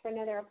always asked for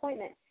another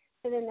appointment.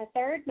 So then the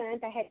third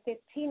month, I had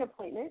 15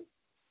 appointments,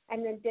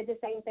 and then did the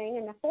same thing.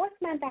 And the fourth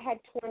month, I had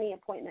 20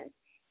 appointments.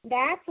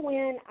 That's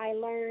when I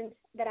learned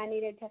that I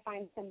needed to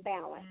find some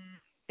balance,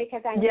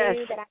 because I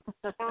knew that I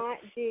could not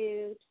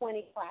do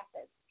 20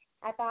 classes.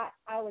 I thought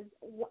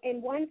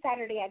in one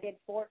Saturday I did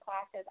 4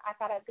 classes. I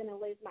thought I was going to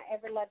lose my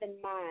ever-loving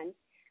mind.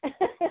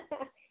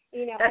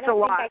 That's a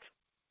lot.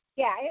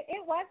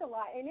 It was a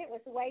lot, and it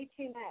was way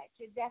too much.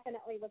 It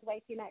definitely was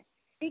way too much,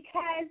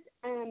 because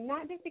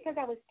not just because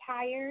I was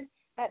tired,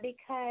 but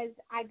because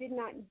I did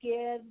not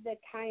give the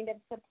kind of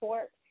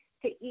support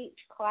to each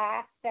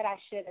class that I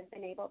should have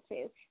been able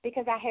to,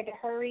 because I had to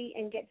hurry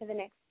and get to the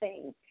next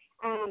thing.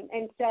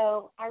 And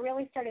so I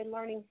really started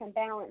learning some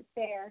balance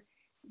there.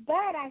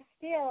 But I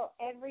still,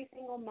 every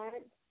single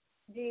month,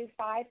 do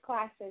 5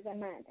 classes a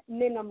month,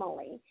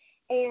 minimally.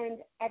 And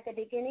at the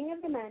beginning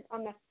of the month,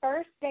 on the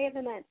first day of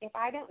the month, if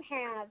I don't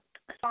have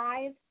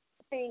 5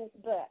 things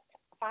booked,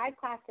 5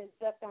 classes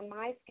booked on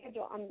my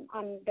schedule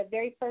on the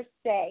very first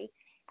day,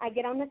 I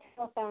get on the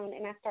telephone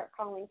and I start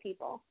calling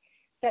people.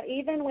 So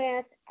even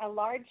with a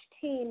large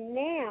team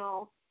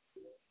now,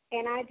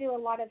 and I do a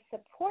lot of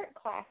support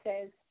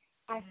classes,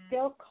 I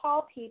still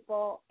call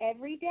people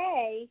every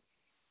day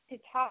to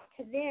talk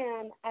to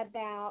them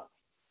about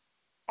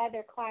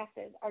other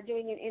classes or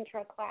doing an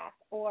intro class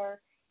or,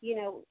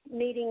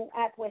 meeting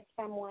up with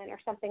someone or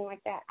something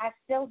like that. I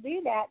still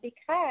do that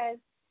because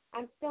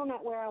I'm still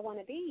not where I want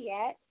to be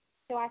yet.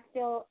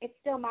 So it's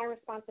still my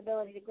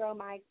responsibility to grow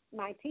my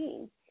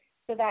team.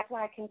 So that's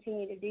why I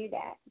continue to do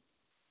that.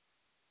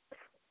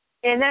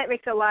 And that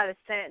makes a lot of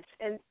sense.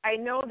 And I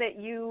know that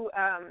you,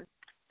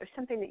 there's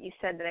something that you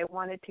said that I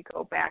wanted to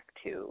go back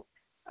to.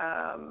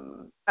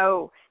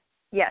 Oh,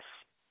 yes.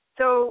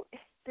 So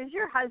does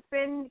your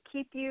husband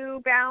keep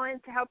you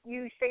balanced, help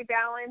you stay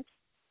balanced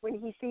when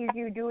he sees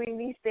you doing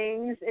these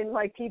things and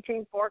like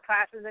teaching 4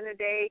 classes in a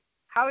day?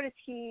 How does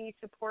he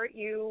support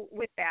you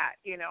with that,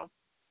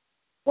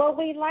 Well,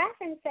 we laugh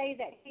and say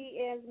that he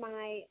is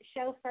my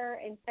chauffeur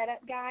and setup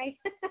guy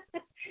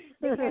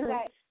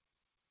because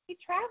he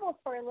travels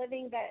for a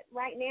living, but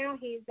right now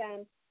he's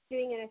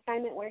doing an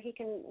assignment where he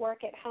can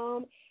work at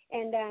home.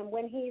 And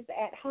when he's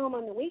at home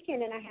on the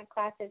weekend and I have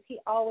classes, he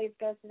always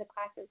goes to the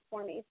classes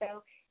for me.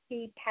 So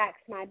he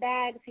packs my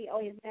bags. He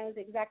always knows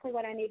exactly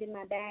what I need in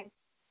my bag.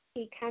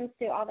 He comes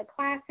to all the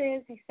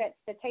classes. He sets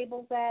the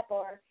tables up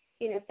or,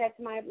 sets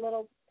my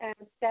little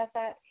stuff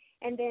up.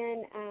 And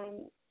then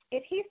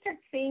if he starts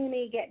seeing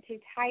me get too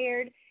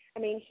tired,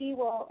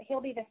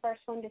 he'll be the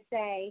first one to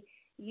say,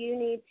 you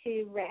need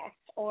to rest,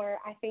 or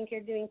I think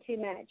you're doing too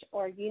much,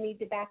 or you need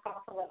to back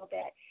off a little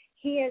bit.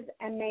 He is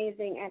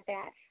amazing at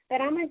that. But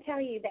I'm going to tell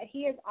you that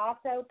he has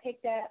also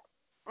picked up,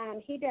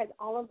 he does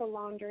all of the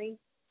laundry.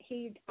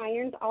 He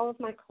irons all of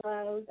my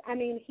clothes.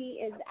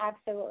 He is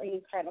absolutely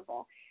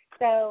incredible.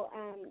 So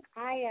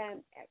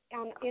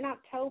in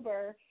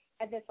October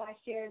of this last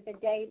year, the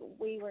day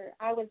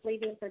I was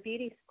leaving for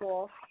beauty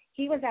school,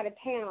 he was out of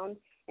town,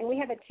 and we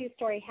have a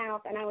 2-story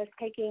house, and I was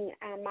taking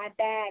my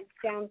bags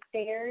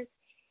downstairs,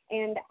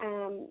 and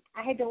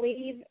I had to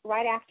leave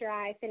right after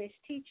I finished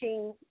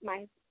teaching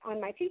on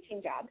my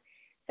teaching job.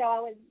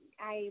 So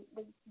I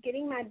was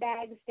getting my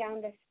bags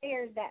down the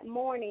stairs that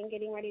morning,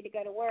 getting ready to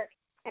go to work,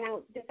 and I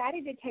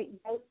decided to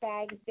take both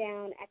bags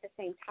down at the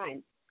same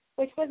time,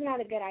 which was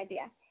not a good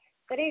idea.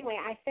 But anyway,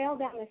 I fell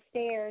down the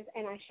stairs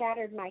and I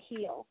shattered my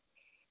heel.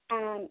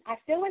 I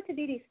still went to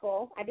beauty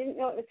school. I didn't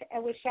know it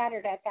was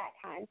shattered at that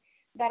time,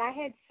 but I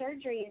had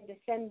surgery in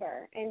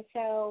December, and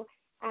so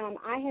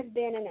I have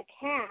been in a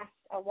cast,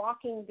 a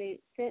walking boot,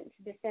 since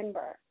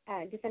December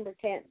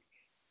 10th.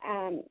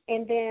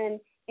 And then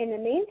in the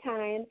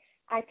meantime,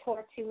 I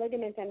tore 2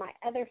 ligaments in my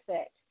other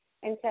foot,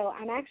 and so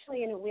I'm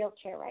actually in a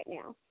wheelchair right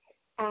now.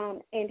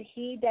 And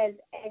he does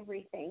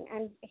everything,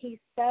 and he's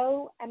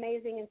so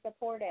amazing and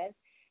supportive.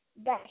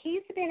 But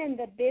he's been in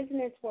the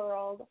business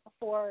world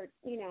for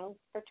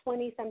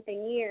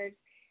 20-something years.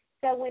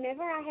 So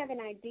whenever I have an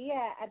idea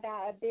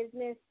about a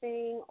business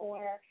thing,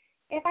 or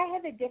if I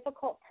have a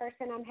difficult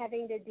person I'm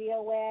having to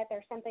deal with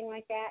or something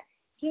like that,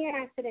 he and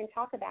I sit and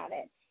talk about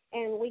it.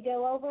 And we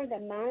go over the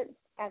months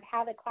of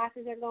how the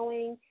classes are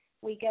going.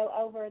 We go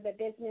over the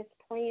business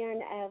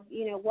plan of,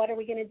 what are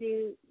we going to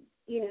do,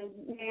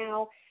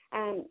 now.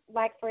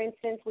 Like, for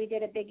instance, we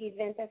did a big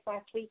event this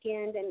last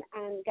weekend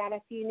and got a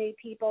few new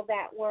people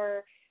that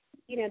were,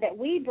 that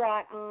we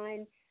brought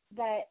on,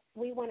 but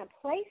we want to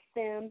place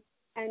them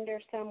under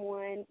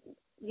someone,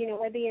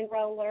 or the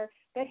enroller,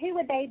 but who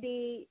would they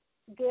be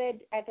good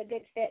as a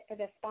good fit for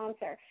the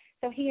sponsor?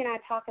 So he and I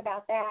talk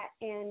about that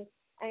and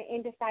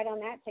decide on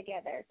that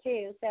together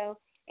too. So,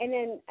 and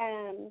then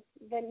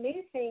the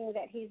new thing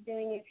that he's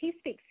doing is he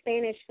speaks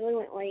Spanish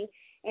fluently,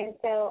 and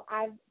so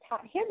I've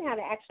taught him how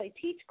to actually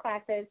teach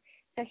classes.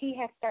 So he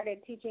has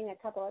started teaching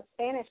a couple of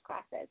Spanish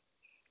classes.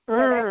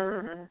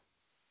 So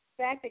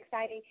that's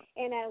exciting.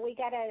 And we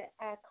got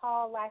a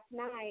call last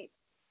night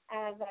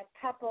of a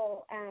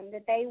couple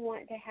that they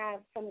want to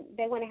have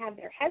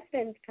their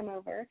husbands come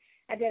over.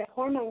 I did a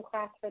hormone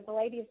class for the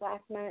ladies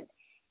last month,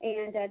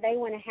 and they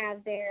want to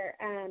have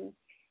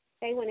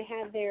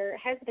their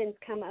husbands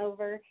come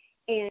over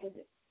and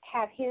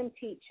have him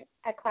teach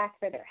a class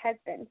for their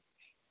husbands.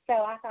 So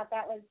I thought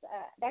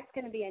that's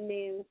going to be a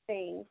new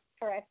thing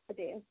for us to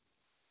do.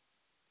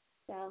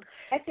 So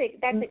that's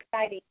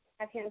exciting to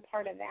have him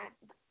part of that.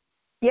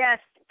 Yes,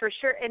 for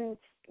sure. And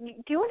do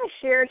you want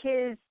to share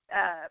his,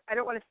 I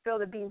don't want to spill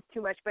the beans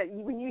too much, but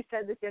when you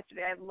said this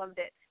yesterday, I loved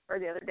it, or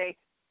the other day,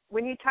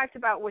 when you talked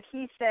about what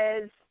he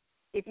says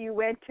if you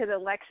went to the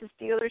Lexus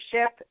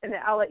dealership, and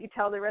I'll let you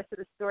tell the rest of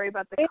the story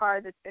about the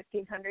car that's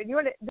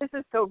 $1,500. This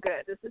is so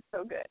good. This is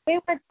so good. We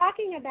were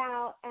talking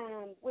about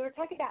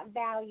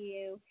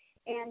value,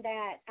 and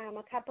that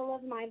a couple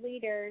of my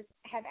leaders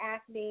have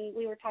asked me.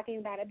 We were talking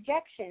about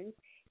objections,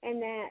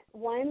 and that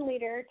one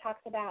leader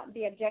talks about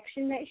the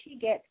objection that she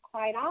gets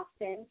quite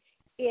often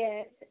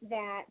is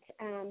that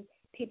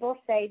people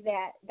say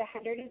that the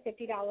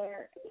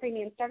 $150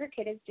 premium starter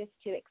kit is just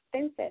too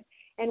expensive.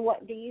 And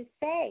what do you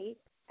say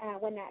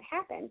when that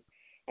happens?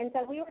 And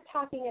so we were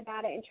talking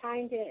about it and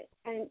trying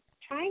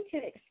to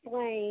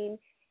explain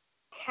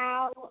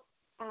how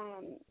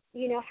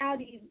how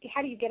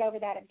do you get over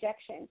that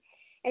objection?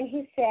 And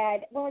he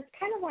said, well, it's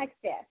kind of like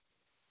this.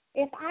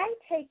 If I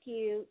take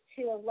you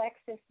to a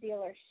Lexus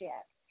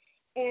dealership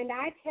and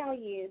I tell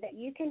you that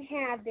you can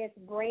have this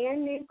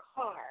brand new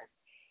car,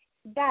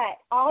 but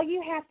all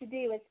you have to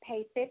do is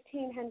pay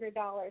 $1,500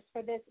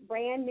 for this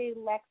brand new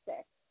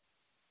Lexus,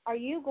 are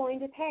you going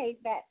to pay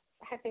that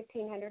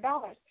 $1,500?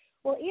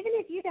 Well, even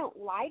if you don't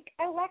like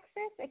a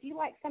Lexus, if you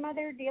like some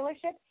other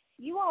dealership,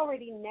 you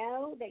already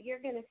know that you're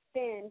going to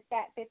spend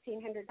that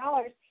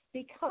 $1,500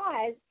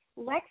 because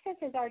Lexus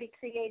has already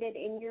created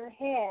in your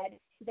head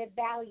the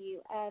value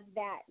of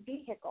that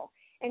vehicle.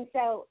 And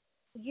so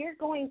you're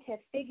going to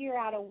figure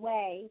out a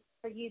way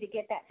for you to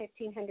get that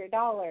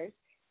 $1,500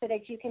 so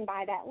that you can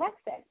buy that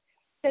Lexus.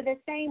 So the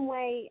same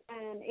way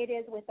it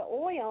is with the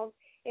oils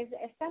is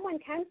if someone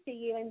comes to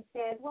you and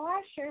says, well,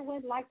 I sure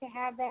would like to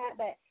have that,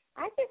 but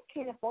I just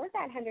can't afford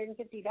that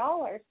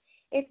 $150.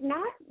 It's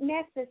not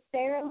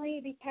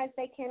necessarily because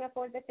they can't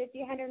afford the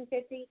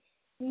 $150.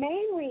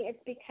 Mainly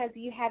it's because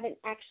you haven't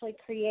actually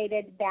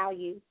created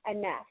value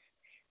enough.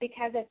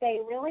 Because if they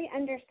really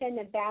understand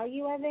the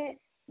value of it,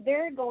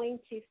 they're going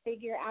to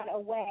figure out a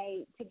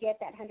way to get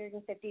that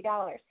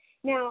 $150.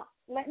 Now,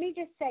 let me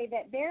just say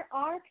that there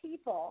are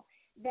people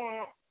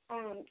that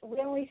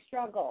really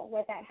struggle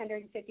with that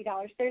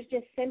 $150. There's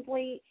just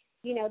simply,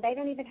 they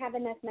don't even have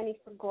enough money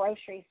for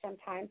groceries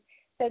sometimes.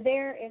 So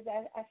there is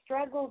a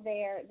struggle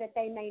there that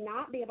they may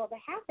not be able to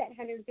have that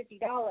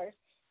 $150.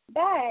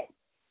 But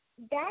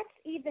that's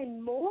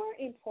even more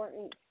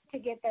important to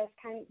get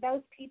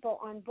those people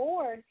on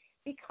board,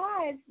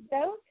 because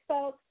those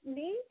folks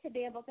need to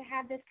be able to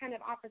have this kind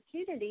of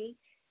opportunity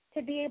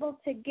to be able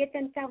to get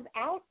themselves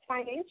out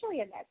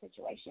financially of that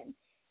situation.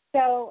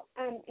 So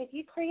if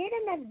you create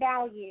enough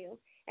value,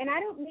 and I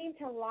don't mean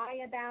to lie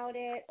about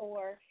it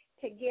or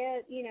to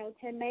give,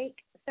 to make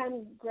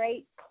some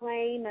great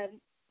claim of,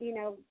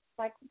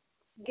 like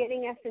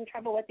getting us in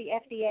trouble with the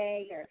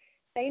FDA or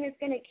saying it's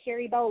going to cure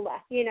Ebola,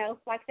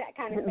 like that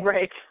kind of thing.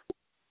 Right.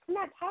 I'm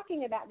not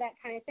talking about that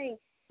kind of thing.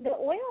 The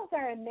oils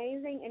are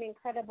amazing and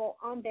incredible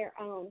on their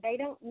own. They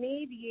don't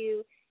need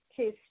you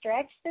to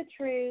stretch the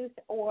truth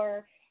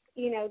or,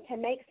 to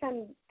make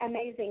some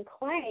amazing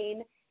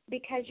claim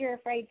because you're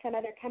afraid some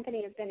other company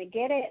is going to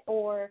get it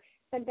or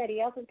somebody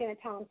else is going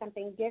to tell them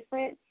something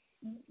different.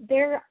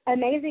 They're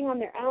amazing on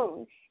their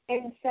own.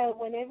 And so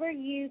whenever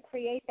you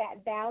create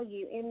that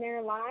value in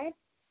their lives,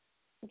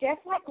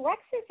 just like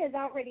Lexus has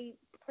already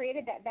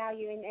created that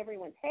value in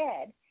everyone's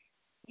head,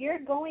 you're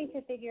going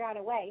to figure out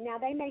a way. Now,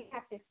 they may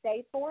have to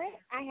save for it.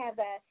 I have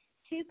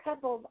two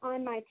couples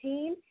on my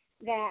team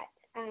that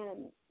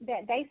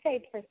they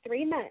saved for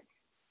 3 months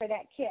for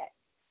that kit.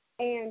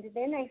 And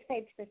then they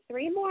saved for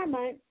 3 more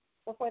months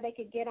before they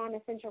could get on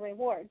Essential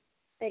Rewards.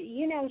 But,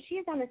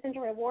 she's on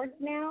Essential Rewards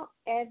now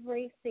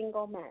every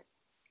single month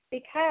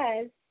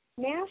because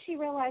now she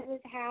realizes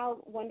how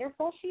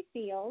wonderful she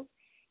feels,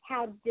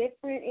 how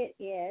different it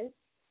is.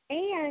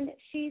 And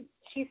she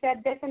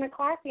said this in a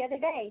class the other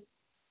day.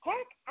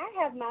 Heck, I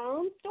have my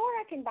own store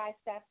I can buy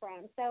stuff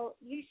from. So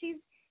she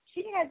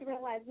has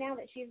realized now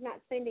that she's not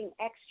spending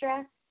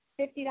extra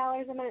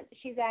 $50 a month.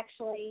 She's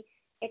actually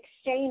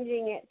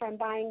exchanging it from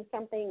buying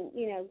something,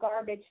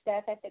 garbage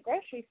stuff at the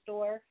grocery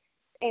store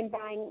and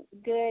buying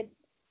good,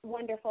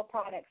 wonderful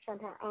products from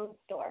her own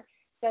store.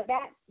 So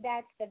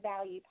that's the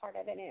value part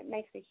of it, and it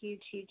makes a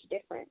huge, huge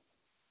difference.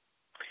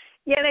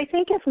 Yeah, and I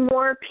think if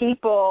more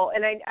people,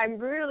 and I'm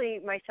really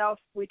myself,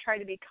 we try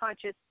to be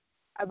conscious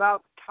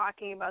about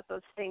talking about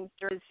those things,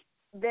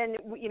 then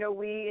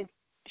we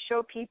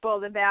show people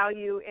the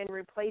value in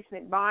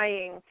replacement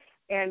buying,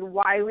 and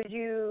why would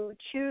you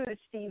choose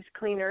Steve's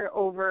Cleaner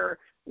over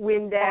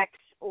Windex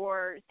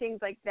or things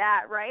like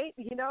that, right?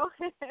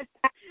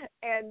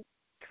 And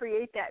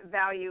create that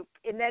value,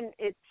 and then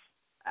it's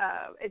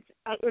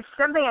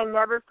something I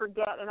never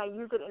forget, and I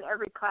use it in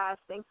every class.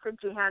 Thanks to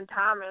Jehan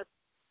Thomas.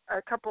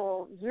 A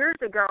couple years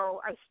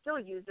ago, I still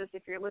use this.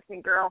 If you're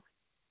listening, girl,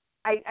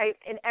 I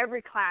in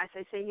every class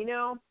I say,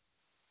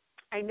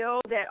 I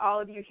know that all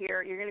of you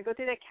here, you're going to go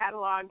through that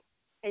catalog,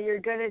 and you're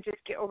going to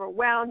just get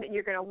overwhelmed, and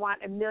you're going to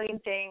want a million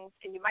things,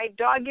 and you might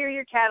dog-ear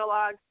your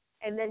catalog,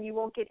 and then you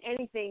won't get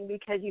anything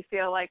because you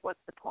feel like, what's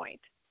the point?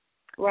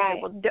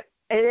 Right. And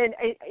then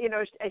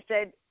I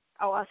said,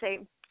 I'll say,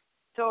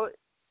 so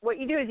what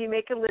you do is you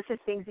make a list of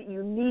things that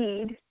you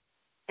need,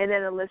 and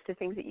then a list of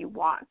things that you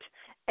want.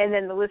 And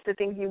then the list of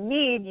things you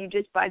need, you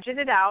just budget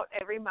it out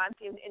every month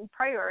in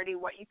priority,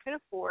 what you can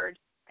afford.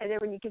 And then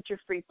when you get your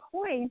free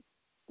points,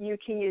 you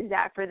can use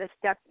that for the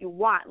stuff you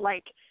want,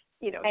 like,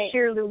 Right.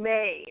 sheer lume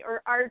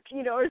or art,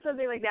 or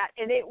something like that.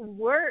 And it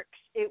works.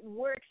 It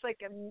works like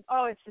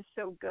it's just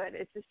so good.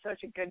 It's just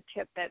such a good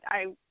tip that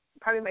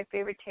probably my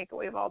favorite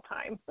takeaway of all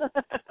time.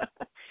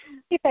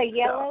 Keep a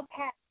yellow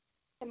pad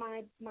to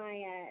my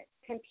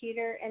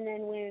computer, and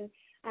then when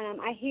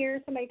I hear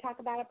somebody talk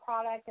about a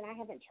product and I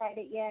haven't tried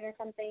it yet or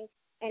something,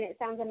 and it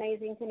sounds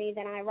amazing to me,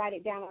 then I write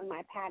it down on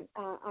my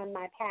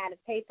pad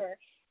of paper.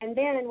 And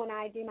then when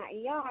I do my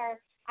ER,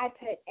 I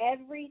put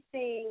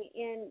everything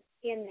in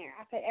there.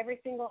 I put every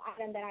single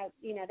item that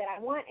I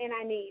want and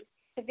I need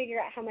to figure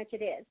out how much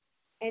it is.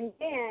 And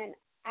then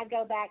I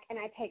go back and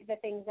I take the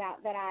things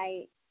out that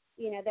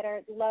that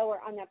are lower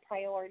on the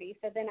priority.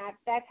 So then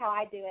that's how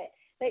I do it.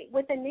 But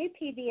with the new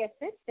PV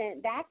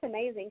Assistant, that's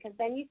amazing, because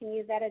then you can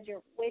use that as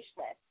your wish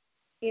list.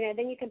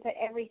 Then you can put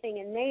everything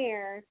in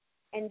there,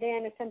 and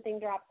then if something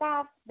drops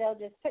off, they'll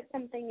just put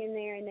something in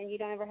there, and then you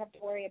don't ever have to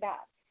worry about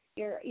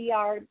your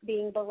ER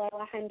being below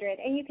 100.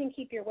 And you can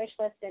keep your wish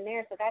list in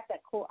there. So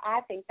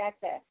I think that's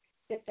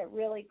just a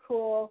really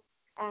cool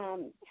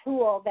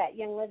tool that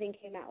Young Living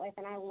came out with,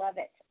 and I love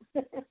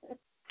it.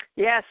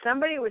 Yeah,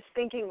 somebody was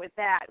thinking with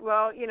that.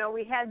 Well,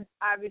 we had,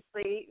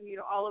 obviously,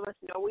 all of us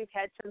know we've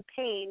had some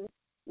pain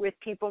with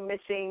people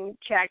missing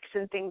checks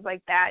and things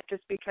like that,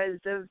 just because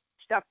of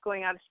stuff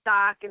going out of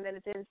stock, and then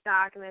it's in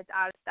stock, and then it's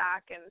out of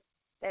stock. And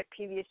that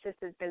PV Assist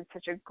has been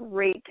such a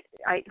great,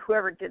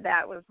 whoever did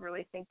that was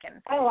really thinking.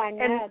 Oh, I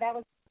know. That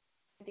was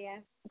a good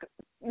idea.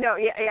 No,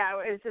 yeah, I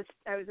was just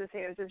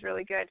saying, it was just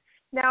really good.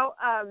 Now,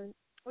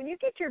 when you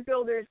get your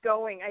builders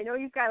going, I know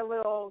you've got a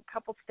little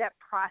couple-step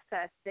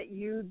process that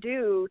you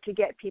do to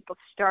get people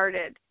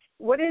started.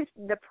 What is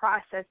the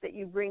process that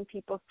you bring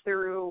people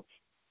through,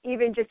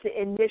 even just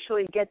to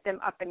initially get them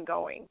up and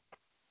going?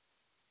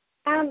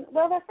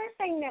 Well, the first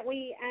thing that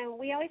we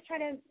always try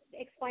to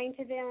explain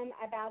to them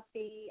about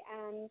the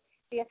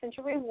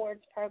Essential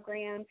Rewards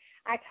program.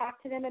 I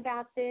talk to them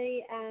about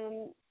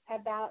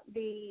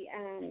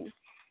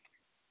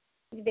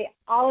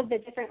all of the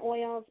different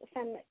oils,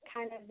 some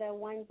kind of the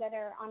ones that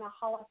are on a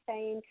Hall of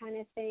Fame kind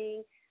of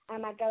thing.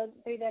 I go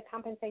through the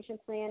compensation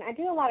plan. I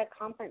do a lot of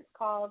conference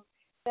calls.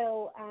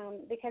 So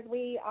because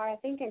we are, I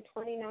think, in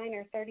 29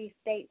 or 30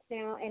 states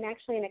now, and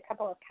actually in a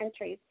couple of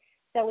countries.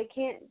 So we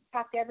can't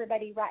talk to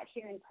everybody right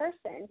here in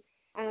person.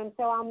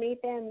 So I'll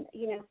meet them,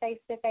 face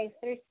to face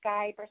through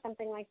Skype or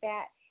something like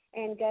that,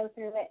 and go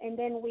through it. And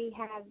then we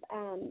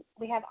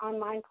have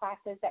online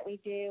classes that we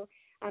do,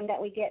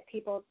 that we get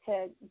people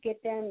to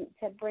get them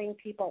to bring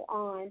people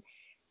on.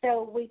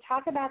 So we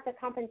talk about the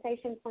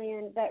compensation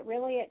plan, but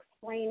really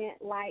explain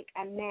it like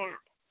a map.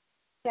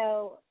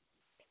 So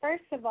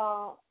first of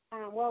all,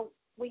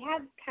 we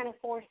have kind of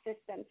 4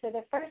 systems. So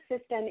the first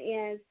system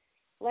is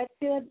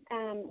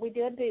we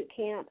do a boot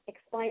camp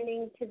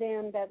explaining to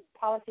them the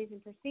policies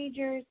and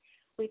procedures.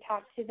 We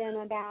talk to them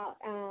about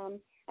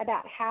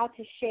how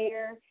to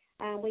share.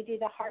 We do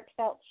the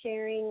heartfelt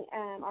sharing,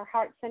 our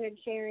heart-centered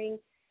sharing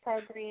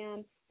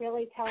program,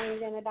 really telling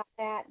them about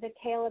that, the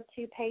tale of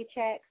 2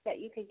 paychecks, that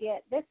you could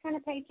get this kind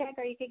of paycheck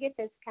or you could get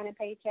this kind of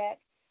paycheck.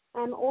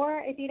 Or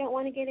if you don't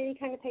want to get any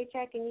kind of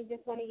paycheck and you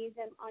just want to use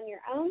them on your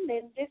own,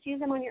 then just use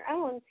them on your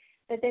own.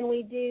 But then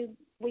we do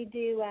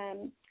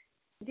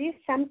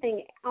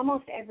something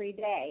almost every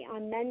day.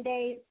 On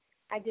Mondays,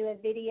 I do a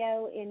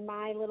video in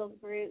my little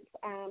group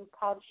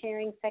called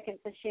Sharing Seconds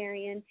of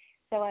Sharing.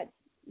 So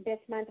this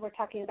month we're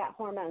talking about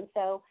hormones.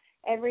 So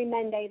every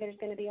Monday there's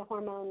going to be a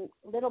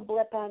little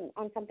blip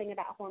on something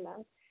about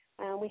hormones.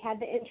 We have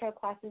the intro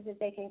classes that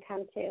they can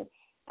come to.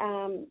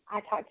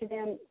 I talk to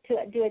them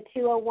to do a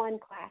 201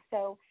 class,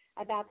 so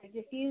about the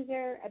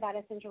diffuser, about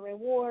Essential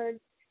Rewards,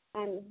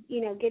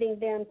 getting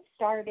them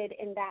started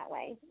in that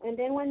way. And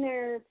then when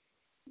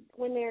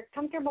they're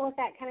comfortable with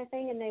that kind of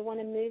thing and they want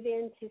to move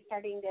into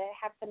starting to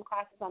have some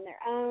classes on their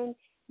own,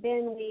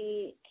 then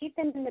we keep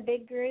them in the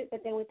big group,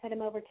 but then we put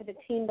them over to the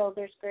Team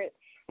Builders group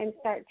and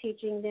start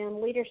teaching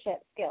them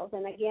leadership skills.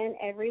 And again,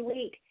 every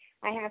week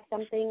I have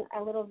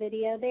a little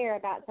video there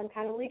about some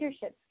kind of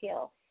leadership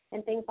skill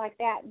and things like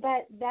that.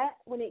 But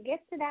when it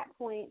gets to that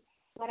point,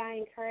 what I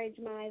encourage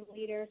my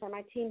leaders or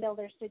my team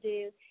builders to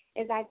do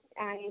is I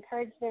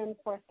encourage them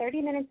for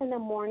 30 minutes in the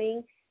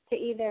morning to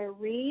either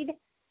read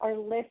or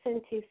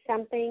listen to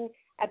something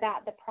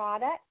about the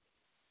product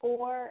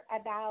or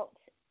about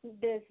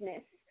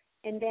business.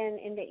 And then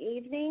in the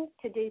evening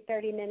to do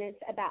 30 minutes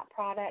about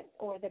product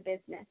or the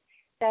business.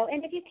 So,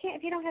 and if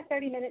you don't have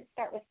 30 minutes,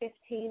 start with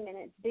 15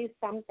 minutes. Do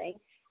something.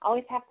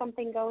 Always have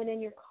something going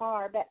in your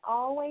car, but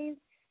always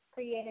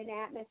create an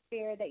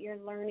atmosphere that you're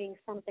learning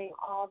something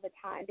all the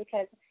time,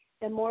 because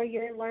the more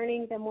you're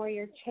learning, the more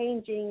you're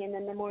changing, and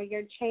then the more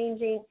you're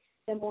changing,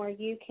 the more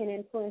you can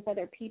influence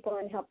other people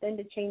and help them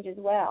to change as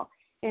well.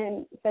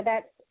 And so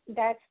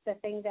that's the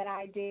thing that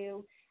I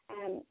do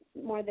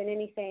more than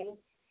anything.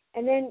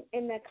 And then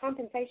in the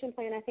compensation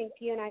plan, I think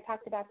you and I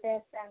talked about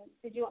this.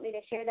 Did you want me to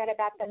share that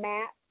about the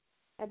map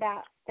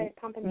about the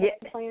compensation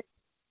plan?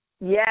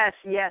 Yes.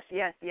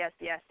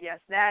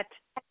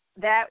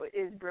 That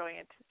is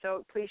brilliant.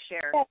 So please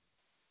share.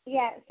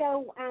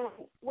 So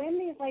when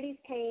these ladies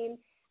came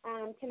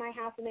to my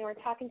house and they were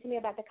talking to me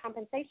about the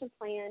compensation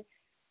plan,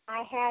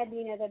 I had,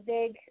 the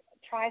big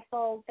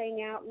trifold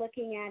thing out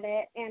looking at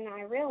it, and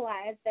I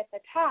realized that the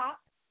top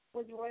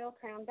was Royal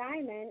Crown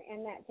Diamond,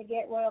 and that to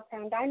get Royal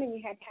Crown Diamond,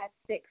 you had to have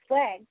 6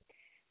 legs.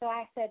 So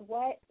I said,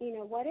 what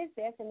is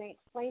this? And they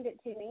explained it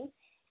to me.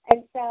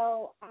 And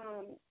so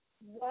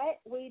what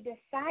we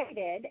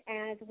decided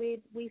as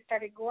we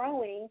started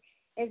growing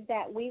is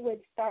that we would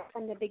start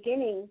from the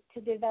beginning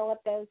to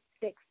develop those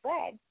 6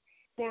 legs.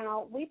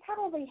 Now, we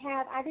probably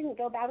have, I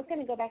was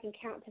going to go back and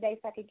count today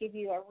so I could give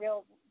you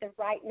the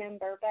right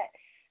number, but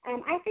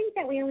I think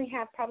that we only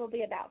have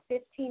probably about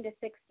 15 to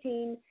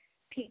 16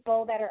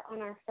 people that are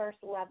on our first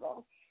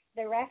level.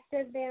 The rest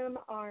of them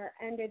are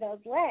under those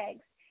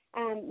legs.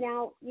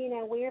 Now,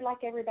 we're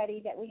like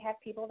everybody, that we have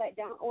people that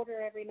don't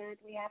order every month.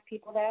 We have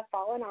people that have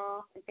fallen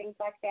off and things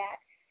like that.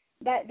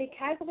 But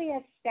because we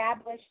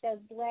established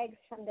those legs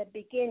from the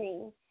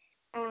beginning,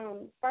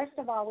 first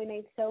of all, we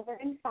made silver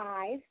in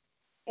 5.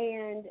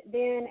 And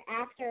then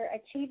after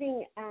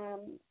achieving,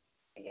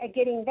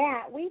 getting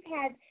that, we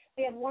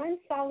have 1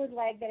 solid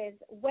leg that is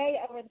way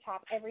over the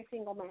top every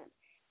single month.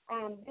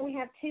 Then we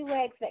have 2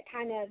 legs that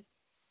kind of,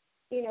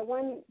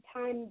 one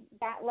time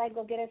that leg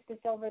will get us to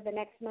silver, the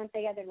next month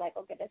the other leg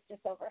will get us to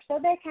silver. So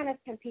they kind of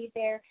compete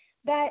there.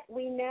 But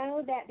we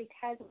know that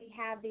because we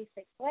have these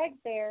 6 legs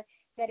there,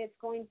 that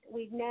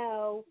we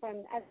know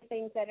from other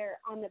things that are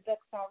on the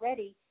books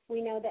already,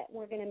 we know that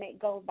we're going to make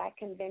gold by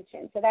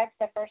convention. So that's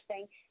the first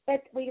thing.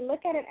 But we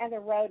look at it as a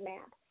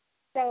roadmap.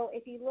 So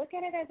if you look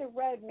at it as a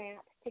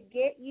roadmap to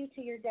get you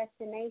to your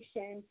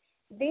destination,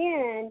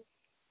 then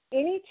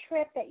any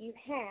trip that you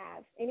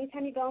have,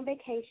 anytime you go on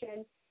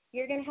vacation,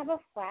 you're going to have a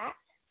flat.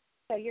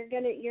 So you're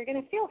going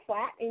to feel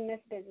flat in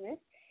this business.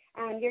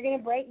 You're going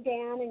to break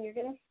down and you're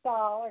going to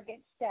stall or get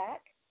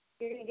stuck.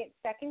 You're going to get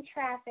stuck in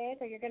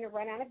traffic, or you're going to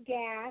run out of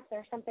gas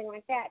or something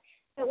like that.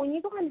 But when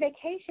you go on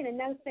vacation and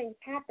those things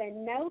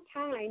happen, no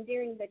time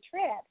during the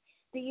trip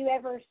do you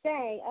ever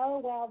say,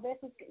 oh, well,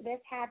 this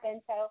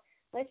happened, so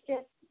let's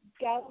just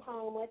go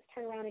home. Let's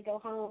turn around and go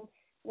home.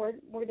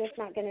 We're just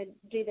not going to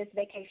do this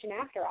vacation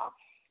after all.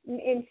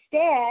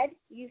 Instead,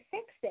 you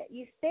fix it.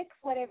 You fix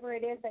whatever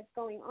it is that's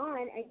going on,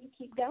 and you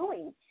keep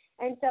going.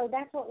 And so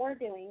that's what we're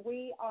doing.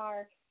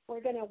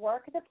 We're going to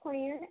work the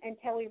plan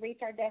until we reach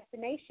our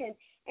destination.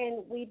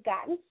 And we've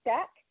gotten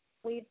stuck.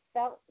 We've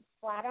felt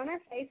flat on our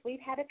face. We've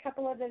had a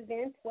couple of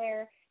events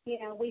where,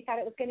 we thought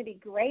it was going to be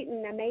great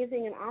and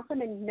amazing and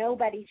awesome, and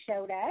nobody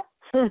showed up.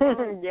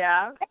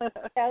 Yeah.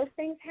 Those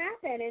things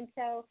happen. And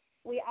so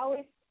we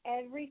always,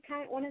 every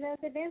one of those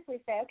events, we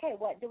say, okay,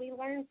 what do we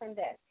learn from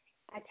this?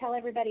 I tell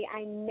everybody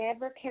I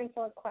never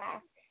cancel a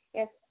class.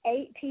 If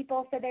 8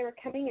 people said they were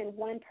coming and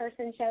 1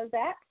 person shows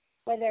up,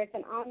 whether it's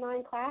an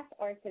online class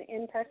or it's an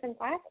in-person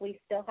class, we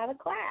still have a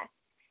class.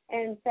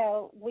 And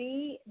so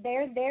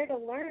they're there to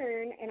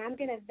learn, and I'm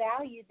going to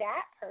value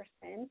that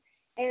person.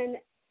 And,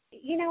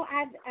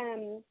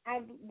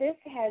 this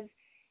has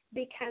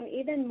become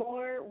even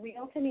more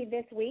real to me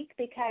this week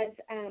because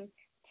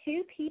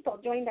 2 people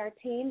joined our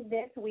team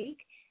this week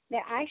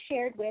that I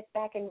shared with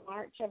back in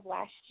March of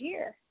last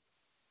year,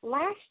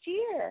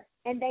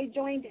 and they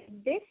joined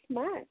this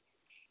month.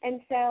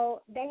 And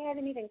so they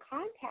haven't even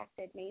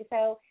contacted me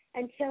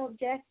until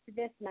just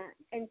this month.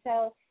 And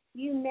so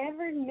you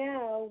never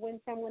know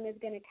when someone is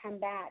going to come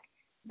back.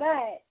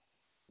 But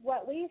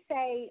what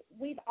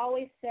we've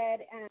always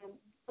said,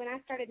 when I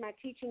started my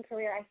teaching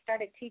career, I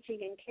started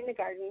teaching in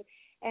kindergarten.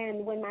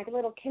 And when my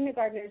little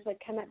kindergartners would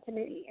come up to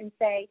me and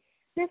say,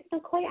 Miss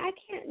McCoy, I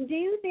can't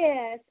do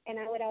this. And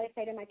I would always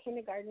say to my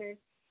kindergartners,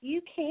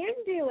 you can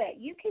do it.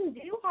 You can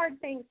do hard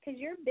things because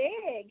you're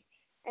big.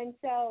 And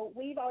so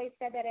we've always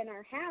said that in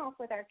our house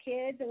with our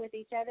kids and with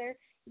each other,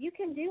 you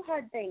can do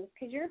hard things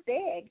because you're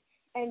big.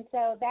 And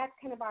so that's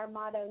kind of our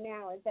motto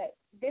now, is that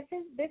this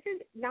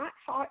is not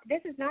hard.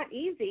 This is not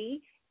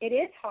easy. It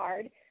is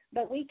hard,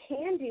 but we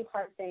can do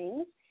hard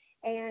things.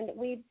 And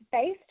we've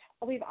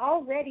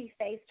already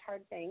faced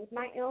hard things.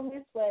 My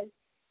illness was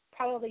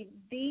probably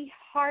the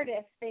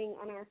hardest thing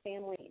on our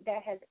family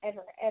that has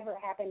ever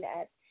happened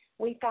to us.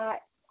 We thought,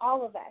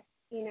 all of us,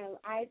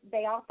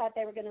 they all thought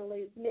they were going to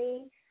lose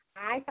me.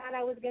 I thought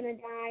I was going to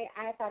die.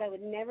 I thought I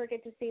would never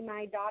get to see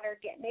my daughter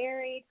get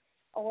married,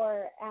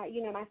 or,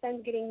 my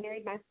son's getting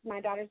married.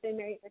 My daughter's been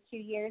married for 2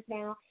 years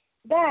now.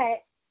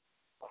 But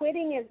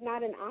quitting is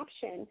not an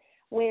option.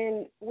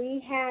 When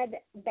we had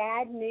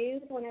bad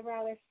news whenever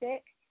I was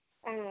sick,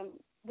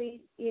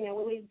 we'd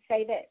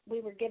say that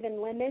we were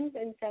given lemons,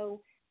 and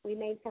so we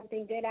made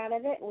something good out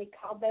of it, and we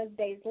called those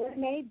days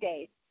lemonade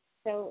days.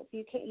 So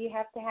if you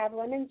have to have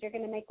lemons, you're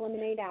going to make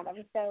lemonade out of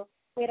them. So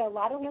we had a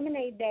lot of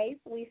lemonade days.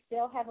 We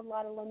still have a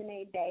lot of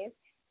lemonade days.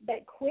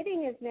 But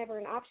quitting is never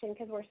an option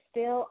because we're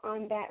still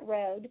on that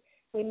road.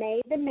 We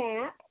made the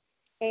map,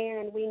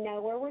 and we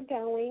know where we're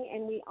going,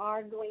 and we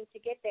are going to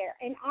get there.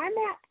 And our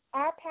map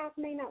our path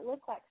may not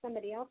look like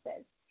somebody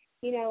else's.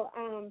 You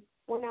know,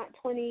 we're not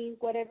 20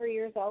 whatever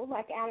years old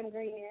like Adam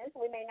Green is.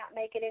 We may not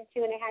make it in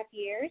 2.5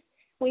 years.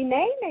 We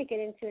may make it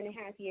in 2.5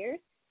 years,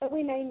 but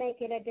we may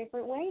make it a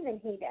different way than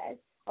he does,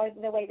 or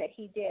the way that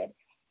he did.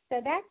 So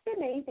that's the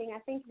main thing. I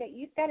think that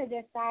you've got to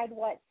decide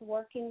what's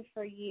working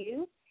for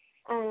you,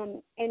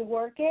 and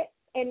work it,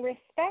 and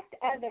respect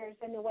others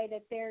in the way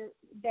that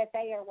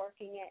they are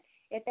working it.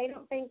 If they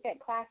don't think that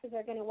classes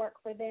are going to work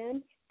for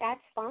them,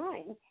 that's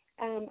fine.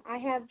 I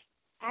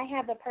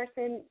have a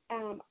person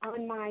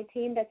on my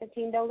team that's a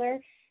team builder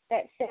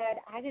that said,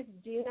 I just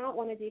do not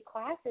want to do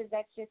classes.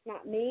 That's just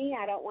not me.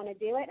 I don't want to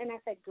do it. And I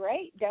said,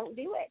 great, don't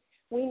do it.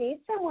 We need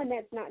someone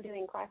that's not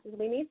doing classes.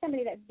 We need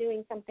somebody that's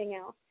doing something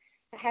else.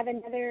 I have a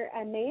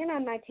man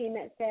on my team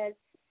that says,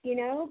 you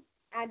know,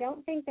 I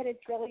don't think that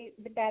it's really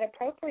that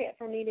appropriate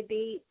for me to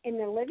be in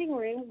the living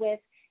room with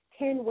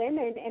 10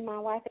 women and my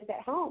wife is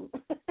at home.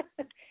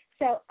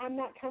 So I'm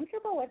not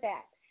comfortable with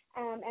that.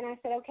 And I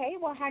said, okay,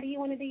 well, how do you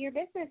want to do your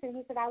business? And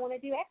he said, I want to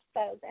do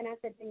expos. And I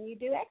said, then you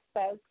do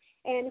expos.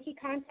 And he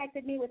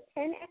contacted me with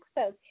 10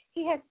 expos.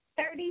 He has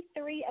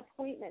 33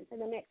 appointments in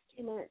the next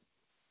 2 months.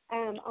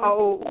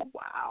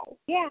 Wow.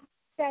 Yeah.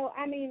 So,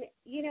 I mean,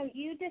 you know,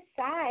 you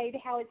decide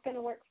how it's going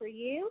to work for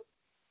you,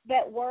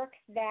 but work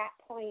that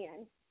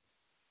plan.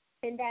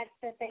 And that's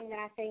the thing that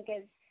I think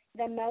is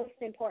the most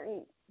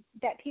important,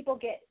 that people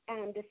get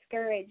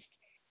discouraged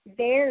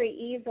very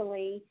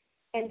easily,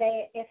 and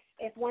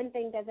if one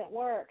thing doesn't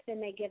work,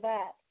 then they give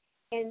up.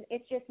 And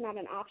it's just not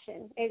an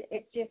option.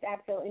 It's just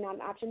absolutely not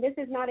an option. This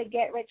is not a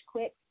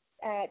get-rich-quick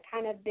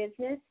kind of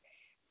business.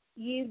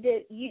 You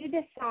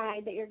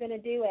decide that you're going to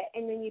do it,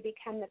 and then you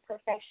become the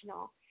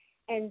professional.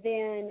 And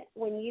then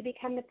when you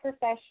become the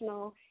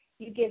professional,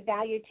 you give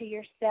value to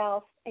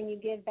yourself and you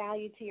give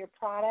value to your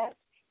product,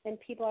 then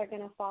people are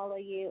going to follow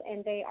you,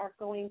 and they are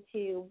going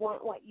to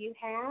want what you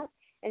have,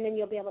 and then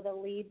you'll be able to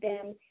lead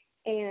them,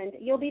 and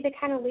you'll be the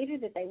kind of leader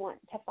that they want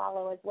to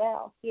follow as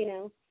well, you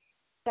know.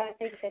 So I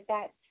think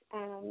that's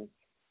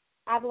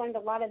I've learned a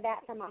lot of that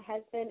from my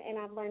husband, and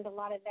I've learned a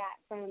lot of that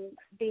from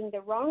being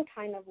the wrong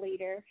kind of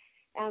leader.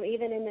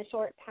 Even in the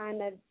short time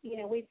of, you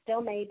know, we've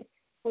still made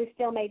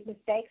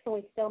mistakes and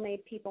we've still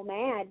made people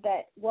mad,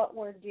 but what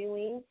we're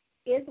doing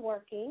is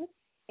working.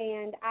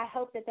 And I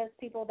hope that those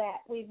people that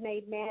we've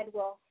made mad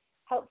will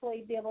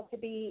hopefully be able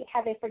to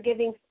have a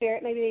forgiving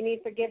spirit. Maybe they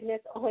need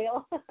forgiveness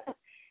oil,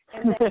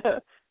 and then,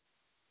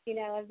 you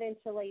know,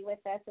 eventually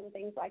with us and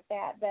things like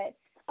that. But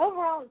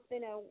overall, it's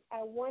been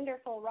a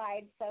wonderful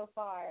ride so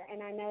far,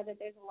 and I know that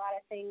there's a lot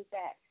of things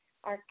that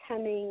are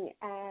coming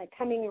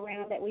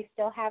around that we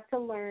still have to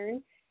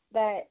learn,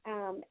 but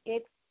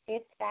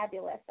it's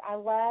fabulous. I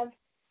love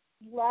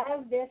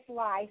this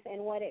life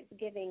and what it's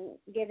giving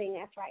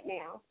us right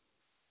now.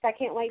 So I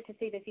can't wait to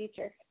see the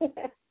future.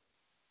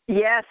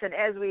 Yes, and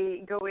as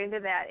we go into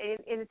that,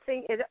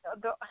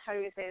 how do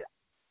you say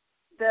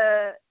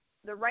it?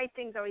 The right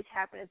things always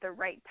happen at the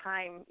right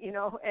time, you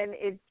know, and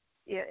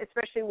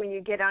especially when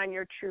you get on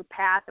your true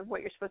path of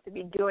what you're supposed to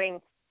be doing,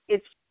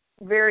 it's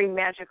very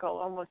magical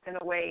almost in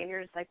a way, and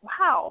you're just like,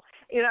 wow.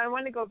 You know, I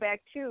want to go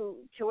back to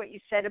what you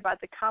said about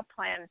the comp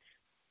plan.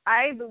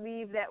 I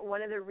believe that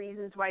one of the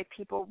reasons why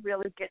people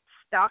really get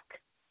stuck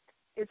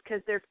is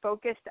because they're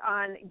focused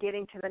on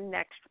getting to the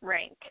next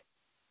rank.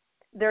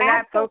 They're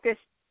not focused,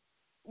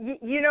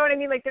 you know what I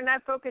mean? Like, they're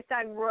not focused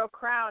on Royal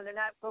Crown. They're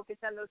not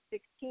focused on those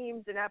 6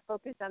 teams. They're not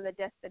focused on the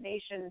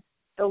destination,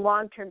 the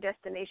long-term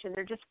destination.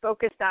 They're just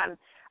focused on,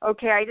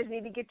 okay, I just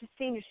need to get to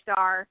Senior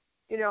Star.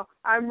 You know,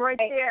 I'm right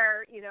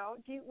there. You know,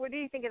 what do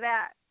you think of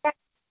that?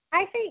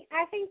 I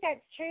think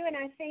that's true, and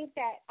I think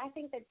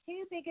the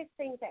 2 biggest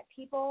things that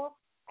people,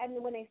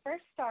 and when they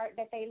first start,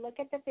 that they look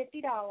at the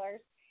 $50,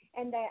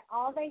 and that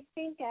all they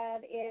think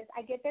of is,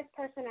 I get this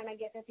person and I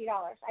get $50.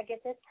 I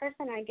get this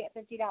person and I get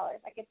 $50.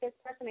 I get this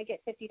person, I get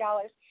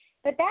 $50.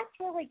 But that's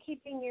really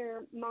keeping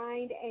your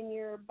mind and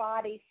your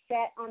body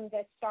set on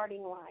the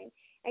starting line.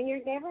 And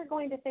you're never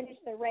going to finish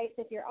the race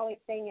if you're always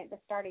staying at the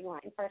starting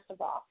line, first of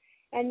all.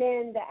 And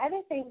then the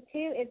other thing,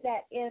 too, is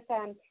that if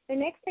the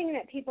next thing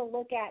that people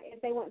look at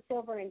is they want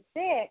silver and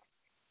 6,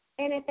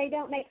 and if they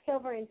don't make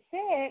silver and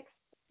 6,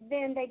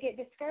 then they get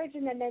discouraged,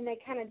 and then they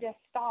kind of just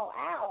stall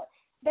out.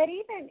 But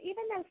even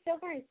though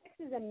silver and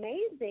 6 is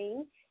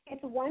amazing,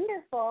 it's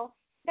wonderful,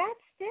 that's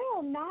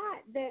still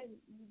not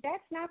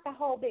the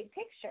whole big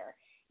picture.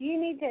 You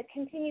need to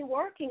continue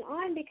working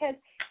on, because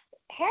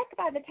heck,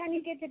 by the time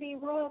you get to be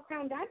Royal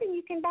Crown Diamond,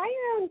 you can buy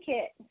your own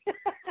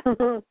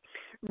kit.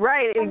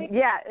 Right. I mean,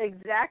 yeah,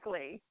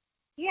 exactly.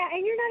 Yeah,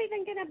 and you're not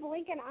even going to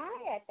blink an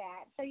eye at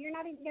that. So you're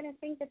not even going to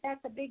think that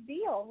that's a big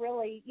deal,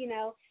 really, you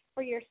know,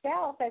 for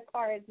yourself as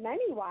far as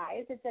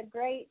money-wise. It's a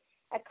great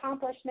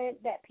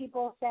accomplishment that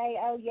people say,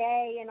 oh,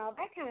 yay, and all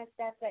that kind of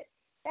stuff, but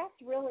that's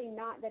really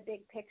not the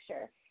big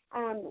picture.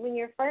 When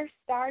you're first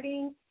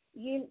starting,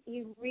 you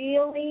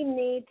really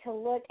need to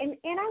look, and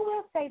I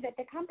will say that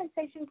the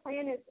compensation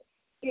plan is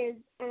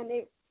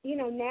you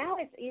know, now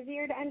it's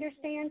easier to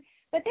understand,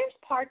 but there's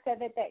parts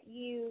of it that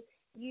you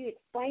you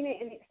explain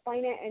it,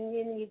 and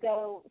then you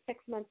go 6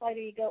 months later,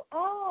 you go,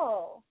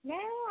 oh, now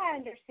I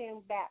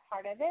understand that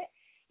part of it,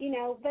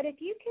 But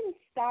if you can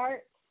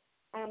start,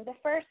 the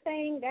first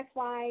thing, that's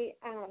why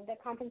the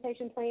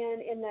compensation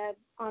plan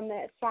on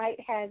the site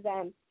has,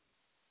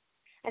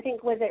 I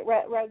think, was it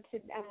Road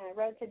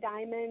to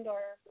Diamond,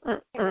 or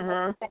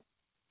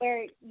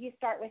where you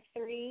start with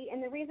 3,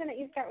 and the reason that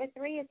you start with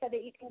 3 is so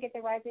that you can get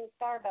the Rising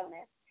Star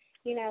bonus,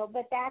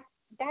 But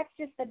that's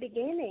just the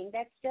beginning.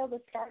 That's still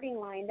the starting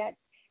line. That's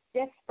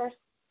just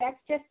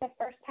the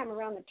first time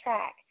around the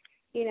track.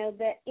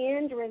 The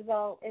end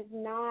result is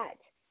not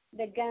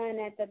the gun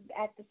at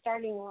the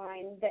starting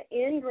line. The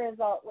end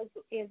result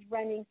is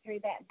running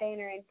through that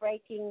banner and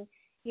breaking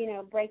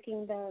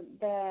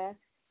the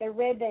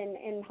ribbon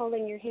and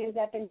holding your hands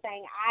up and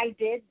saying, I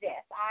did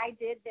this, I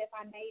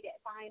made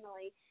it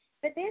finally.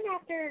 But then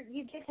after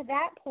you get to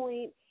that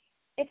point,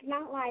 it's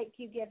not like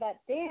you give up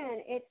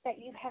then. It's that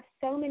you have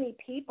so many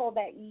people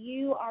that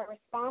you are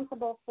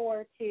responsible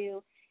for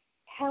to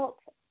help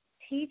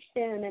teach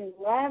them and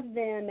love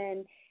them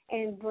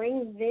and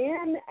bring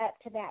them up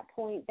to that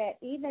point, that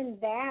even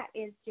that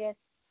is just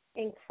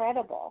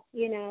incredible.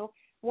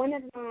 One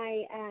of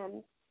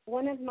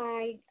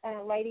my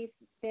ladies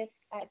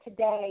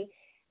today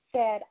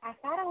said, I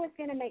thought I was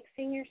going to make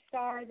Senior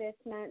Star this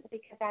month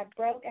because I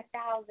broke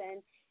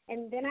 1,000,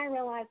 and then I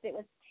realized it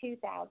was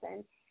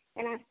 2,000.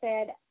 And I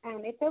said,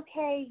 it's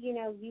okay,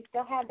 you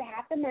still have the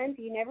half a month.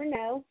 You never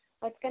know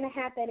what's going to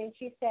happen. And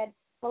she said,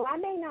 well, I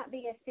may not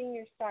be a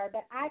Senior Star,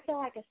 but I feel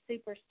like a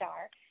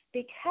superstar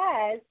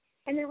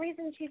and the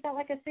reason she felt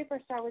like a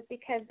superstar was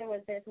because there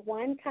was this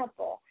one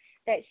couple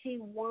that she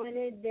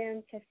wanted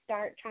them to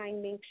start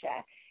trying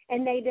Ningxia,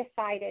 and they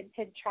decided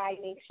to try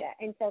Ningxia.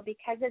 And so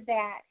because of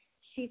that,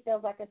 she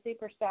feels like a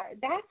superstar.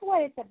 That's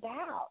what it's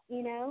about,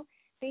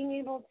 being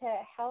able to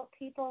help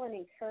people and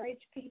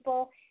encourage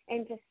people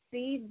and to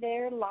see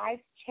their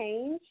lives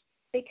change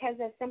because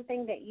of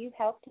something that you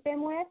helped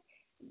them with.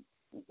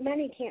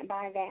 Money can't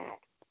buy that.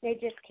 They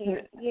just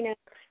can't,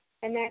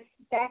 and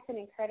that's an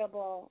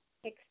incredible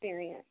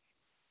experience.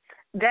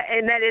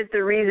 That is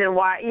the reason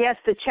why, yes,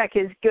 the check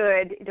is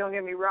good, don't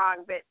get me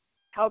wrong, but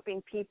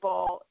helping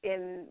people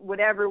in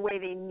whatever way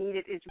they need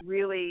it is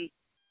really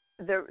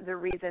the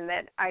reason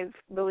that I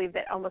believe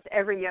that almost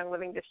every Young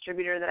Living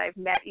distributor that I've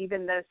met,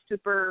 even the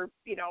super,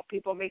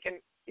 people making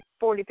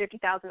 $40,000,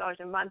 $50,000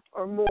 a month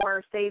or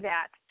more, say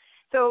that.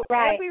 So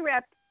right. as we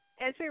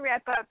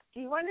wrap up, do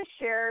you want to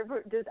share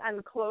just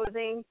on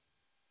closing?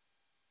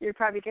 You're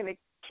probably going to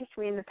kick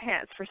me in the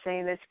pants for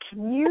saying this.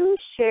 Can you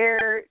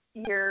share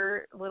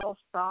your little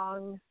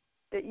song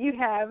that you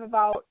have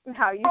about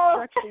how you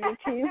structure your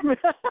team?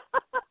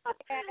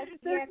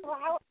 Yes.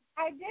 Well,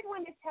 I did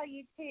want to tell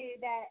you too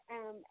that,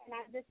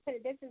 this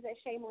is a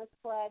shameless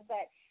plug,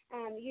 but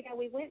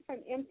we went from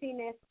empty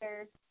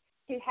nesters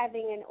to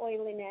having an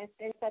oily nest,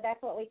 and so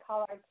that's what we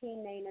call our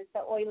team name, is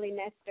the Oily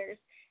Nesters,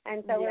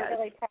 and so We're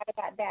really proud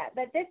about that.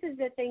 But this is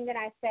the thing that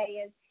I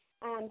say is,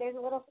 there's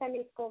a little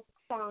Sunday school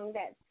song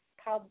that's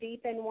called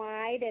Deep and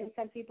Wide, and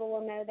some people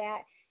will know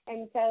that.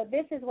 And so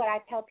this is what I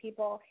tell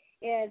people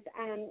is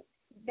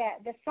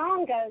that the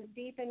song goes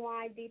deep and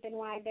wide,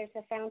 there's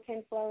a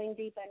fountain flowing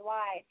deep and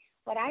wide.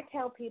 What I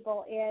tell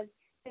people is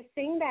to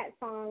sing that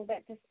song,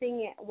 but to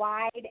sing it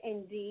wide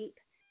and deep,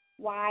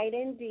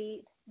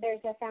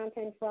 there's a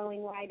fountain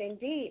flowing wide and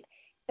deep.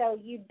 So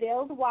you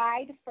build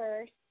wide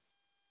first,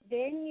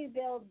 then you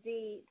build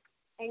deep,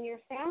 and your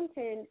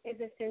fountain is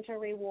essential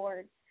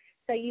rewards.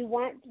 So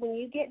when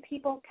you get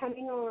people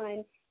coming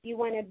on, you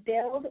want to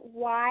build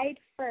wide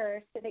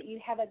first so that you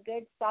have a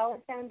good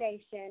solid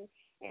foundation,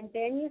 and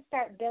then you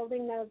start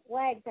building those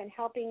legs and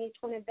helping each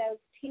one of those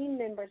team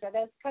members or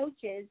those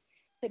coaches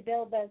to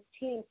build those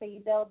teams, so you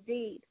build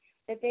deep.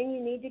 But then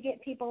you need to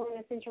get people on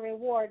essential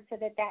rewards so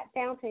that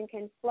fountain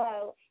can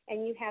flow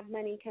and you have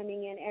money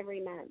coming in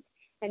every month.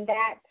 And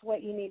that's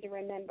what you need to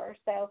remember.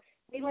 So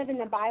we live in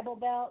the Bible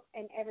Belt,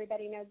 and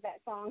everybody knows that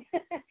song.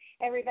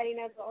 Everybody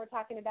knows what we're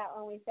talking about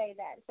when we say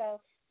that. So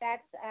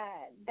that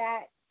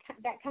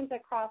comes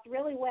across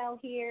really well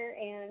here,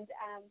 and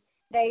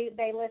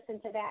they listen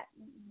to that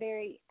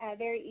very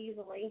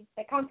easily.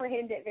 They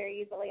comprehend it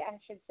very easily, I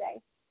should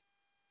say.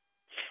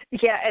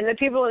 Yeah, and the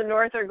people in the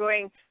North are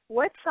going,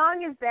 what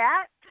song is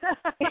that?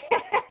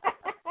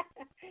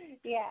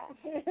 Yeah.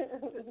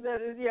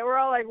 Yeah, we're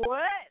all like,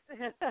 what?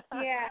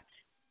 Yeah.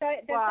 So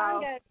the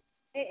song goes,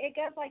 it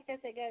goes like this.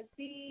 It goes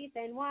deep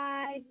and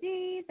wide,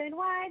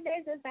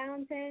 there's a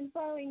fountain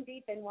flowing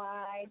deep and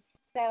wide.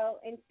 So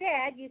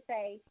instead you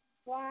say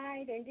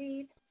wide and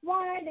deep,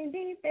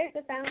 there's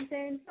a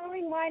fountain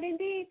flowing wide and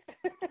deep.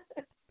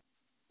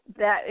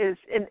 That is,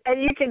 and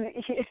you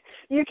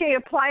can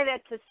apply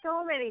that to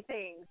so many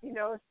things,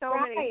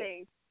 many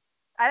things.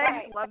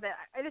 I just love that.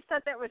 I just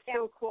thought that was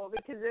so cool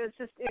because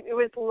it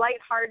was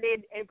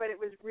lighthearted, but it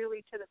was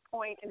really to the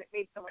point, and it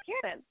made so much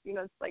sense.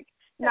 It's like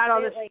not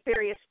all this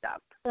serious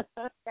stuff.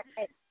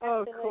 Right.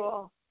 Oh,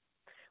 cool.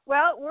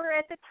 Well, we're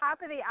at the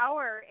top of the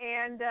hour,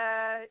 and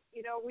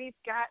we've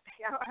got.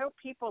 I hope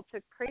people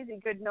took crazy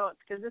good notes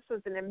because this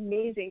was an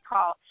amazing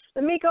call.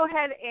 Let me go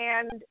ahead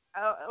and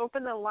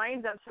open the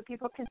lines up so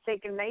people can say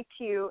goodnight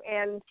to you.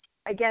 And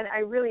again, I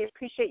really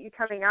appreciate you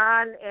coming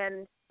on.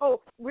 And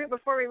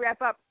before we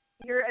wrap up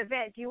your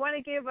event, do you want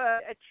to give a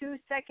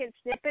 2-second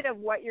snippet of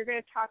what you're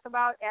going to talk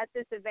about at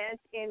this event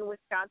in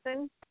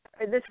Wisconsin,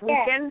 or this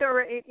weekend,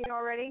 or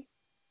already?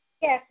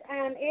 Yes,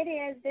 it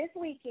is this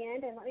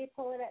weekend, and let me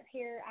pull it up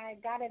here. I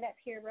got it up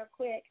here real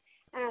quick.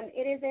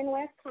 It is in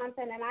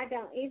Wisconsin, and I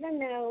don't even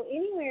know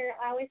anywhere.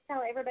 I always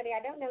tell everybody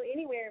I don't know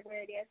anywhere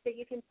where it is, but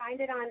you can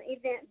find it on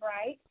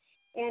Eventbrite,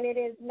 and it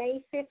is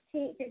May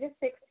 15th through the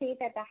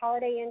 16th at the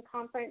Holiday Inn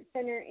Conference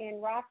Center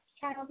in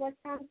Rothschild,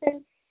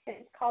 Wisconsin, and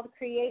it's called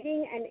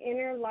Creating an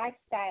Inner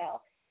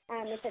Lifestyle.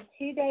 It's a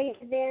 2-day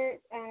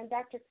event.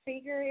 Dr.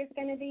 Krieger is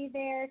going to be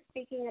there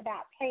speaking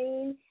about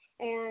pain.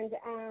 And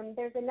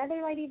there's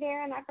another lady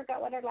there, and I forgot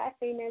what her last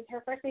name is.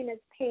 Her first name is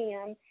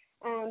Pam,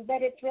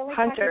 but it's really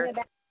Hunter.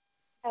 talking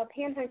about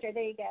Pam Hunter.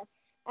 There you go.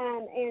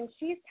 And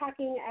she's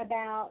talking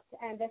about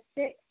the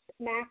 6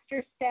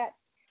 master steps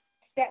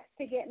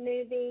to get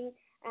moving.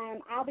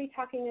 I'll be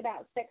talking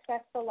about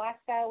successful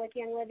lifestyle with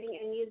Young Living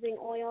and using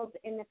oils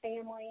in the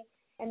family.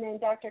 And then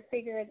Dr.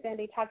 Krieger is going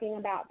to be talking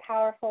about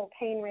powerful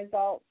pain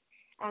results.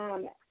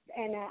 And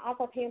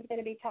also Pam's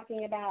going to be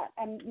talking about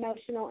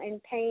emotional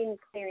and pain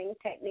clearing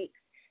techniques.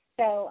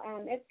 So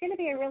it's going to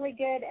be a really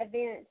good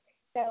event.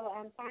 So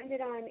find it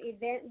on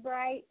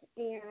Eventbrite,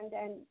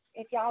 and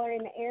if y'all are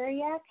in the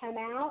area, come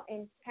out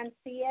and come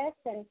see us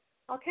and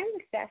all kinds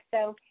of stuff.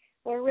 So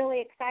we're really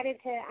excited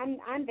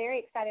I'm very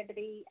excited to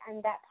be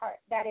on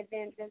that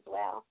event as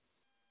well.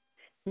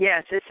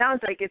 Yes, it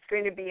sounds like it's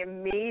going to be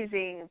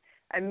amazing.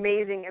 And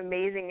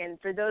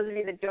for those of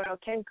you that don't know,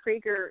 Ken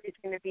Krieger is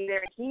going to be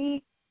there.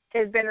 He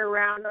has been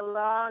around a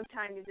long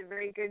time. He's a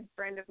very good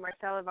friend of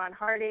Marcella Von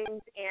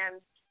Harding's, and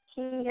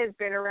he has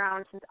been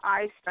around since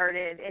I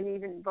started and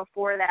even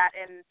before that,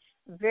 and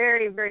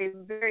very, very,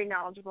 very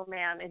knowledgeable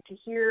man. And to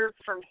hear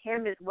from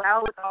him as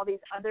well with all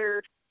these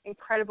other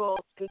incredible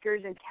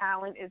speakers and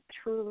talent is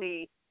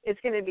truly,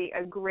 it's going to be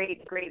a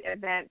great, great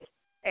event.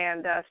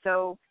 And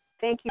so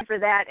thank you for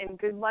that, and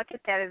good luck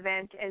at that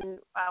event. And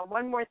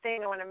one more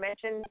thing I want to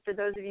mention for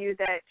those of you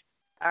that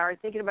are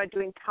thinking about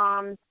doing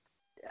Tom's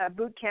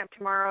boot camp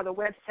tomorrow, the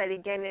website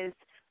again is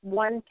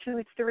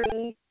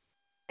 123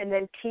 and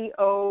then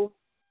TOABC.com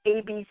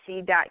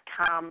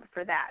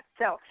for that.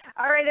 So,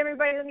 all right,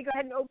 everybody, let me go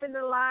ahead and open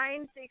the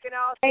line so you can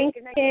all say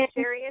goodnight to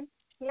Sherry.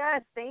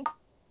 Yes, thank you.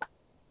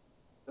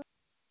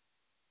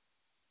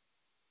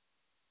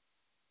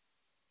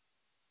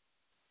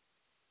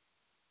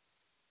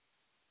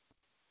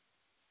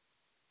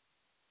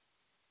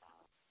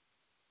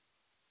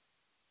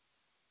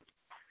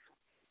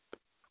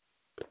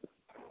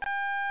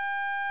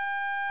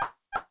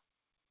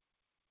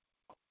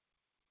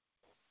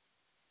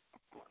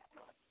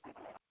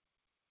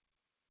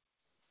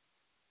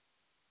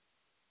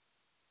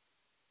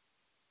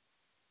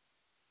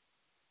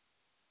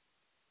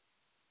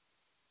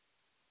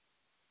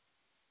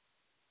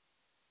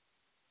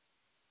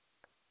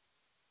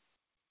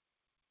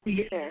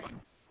 Yeah.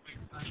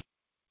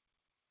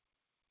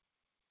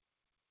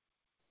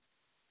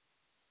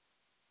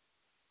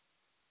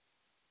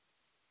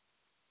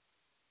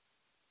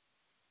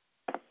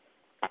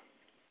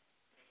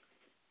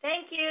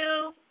 Thank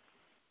you.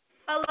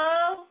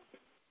 Hello?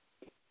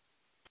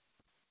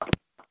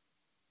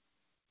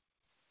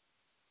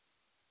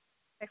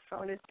 My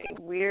phone is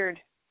being weird.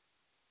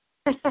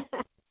 Well,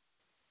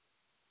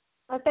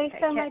 thanks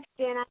so much,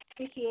 Jen. I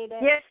appreciate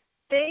it. Yes,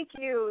 thank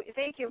you.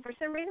 Thank you. For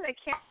some reason, I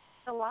can't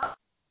a lot.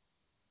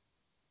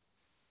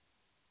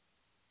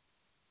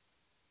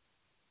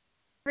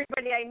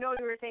 Everybody, I know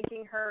you were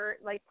thanking her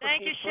like.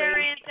 Thank you,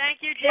 Sherry, and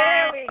thank you, Jen.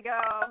 There we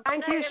go.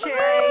 Thank you,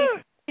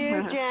 Sherry. Thank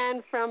you,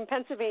 Jen from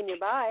Pennsylvania.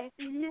 Bye.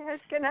 Yes,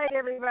 good night,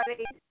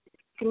 everybody.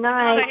 Good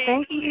night. Bye.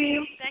 Thank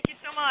you. Thank you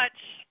so much.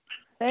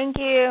 Thank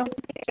you.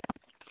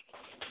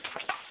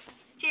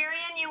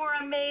 Tyrion, you were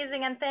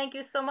amazing, and thank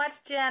you so much,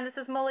 Jen. This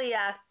is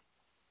Malia.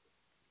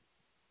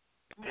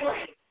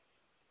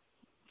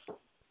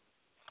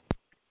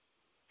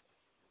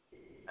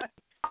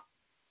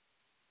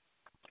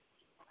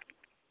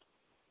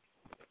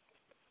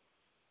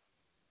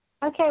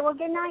 Okay, well,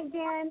 good night,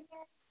 Jen.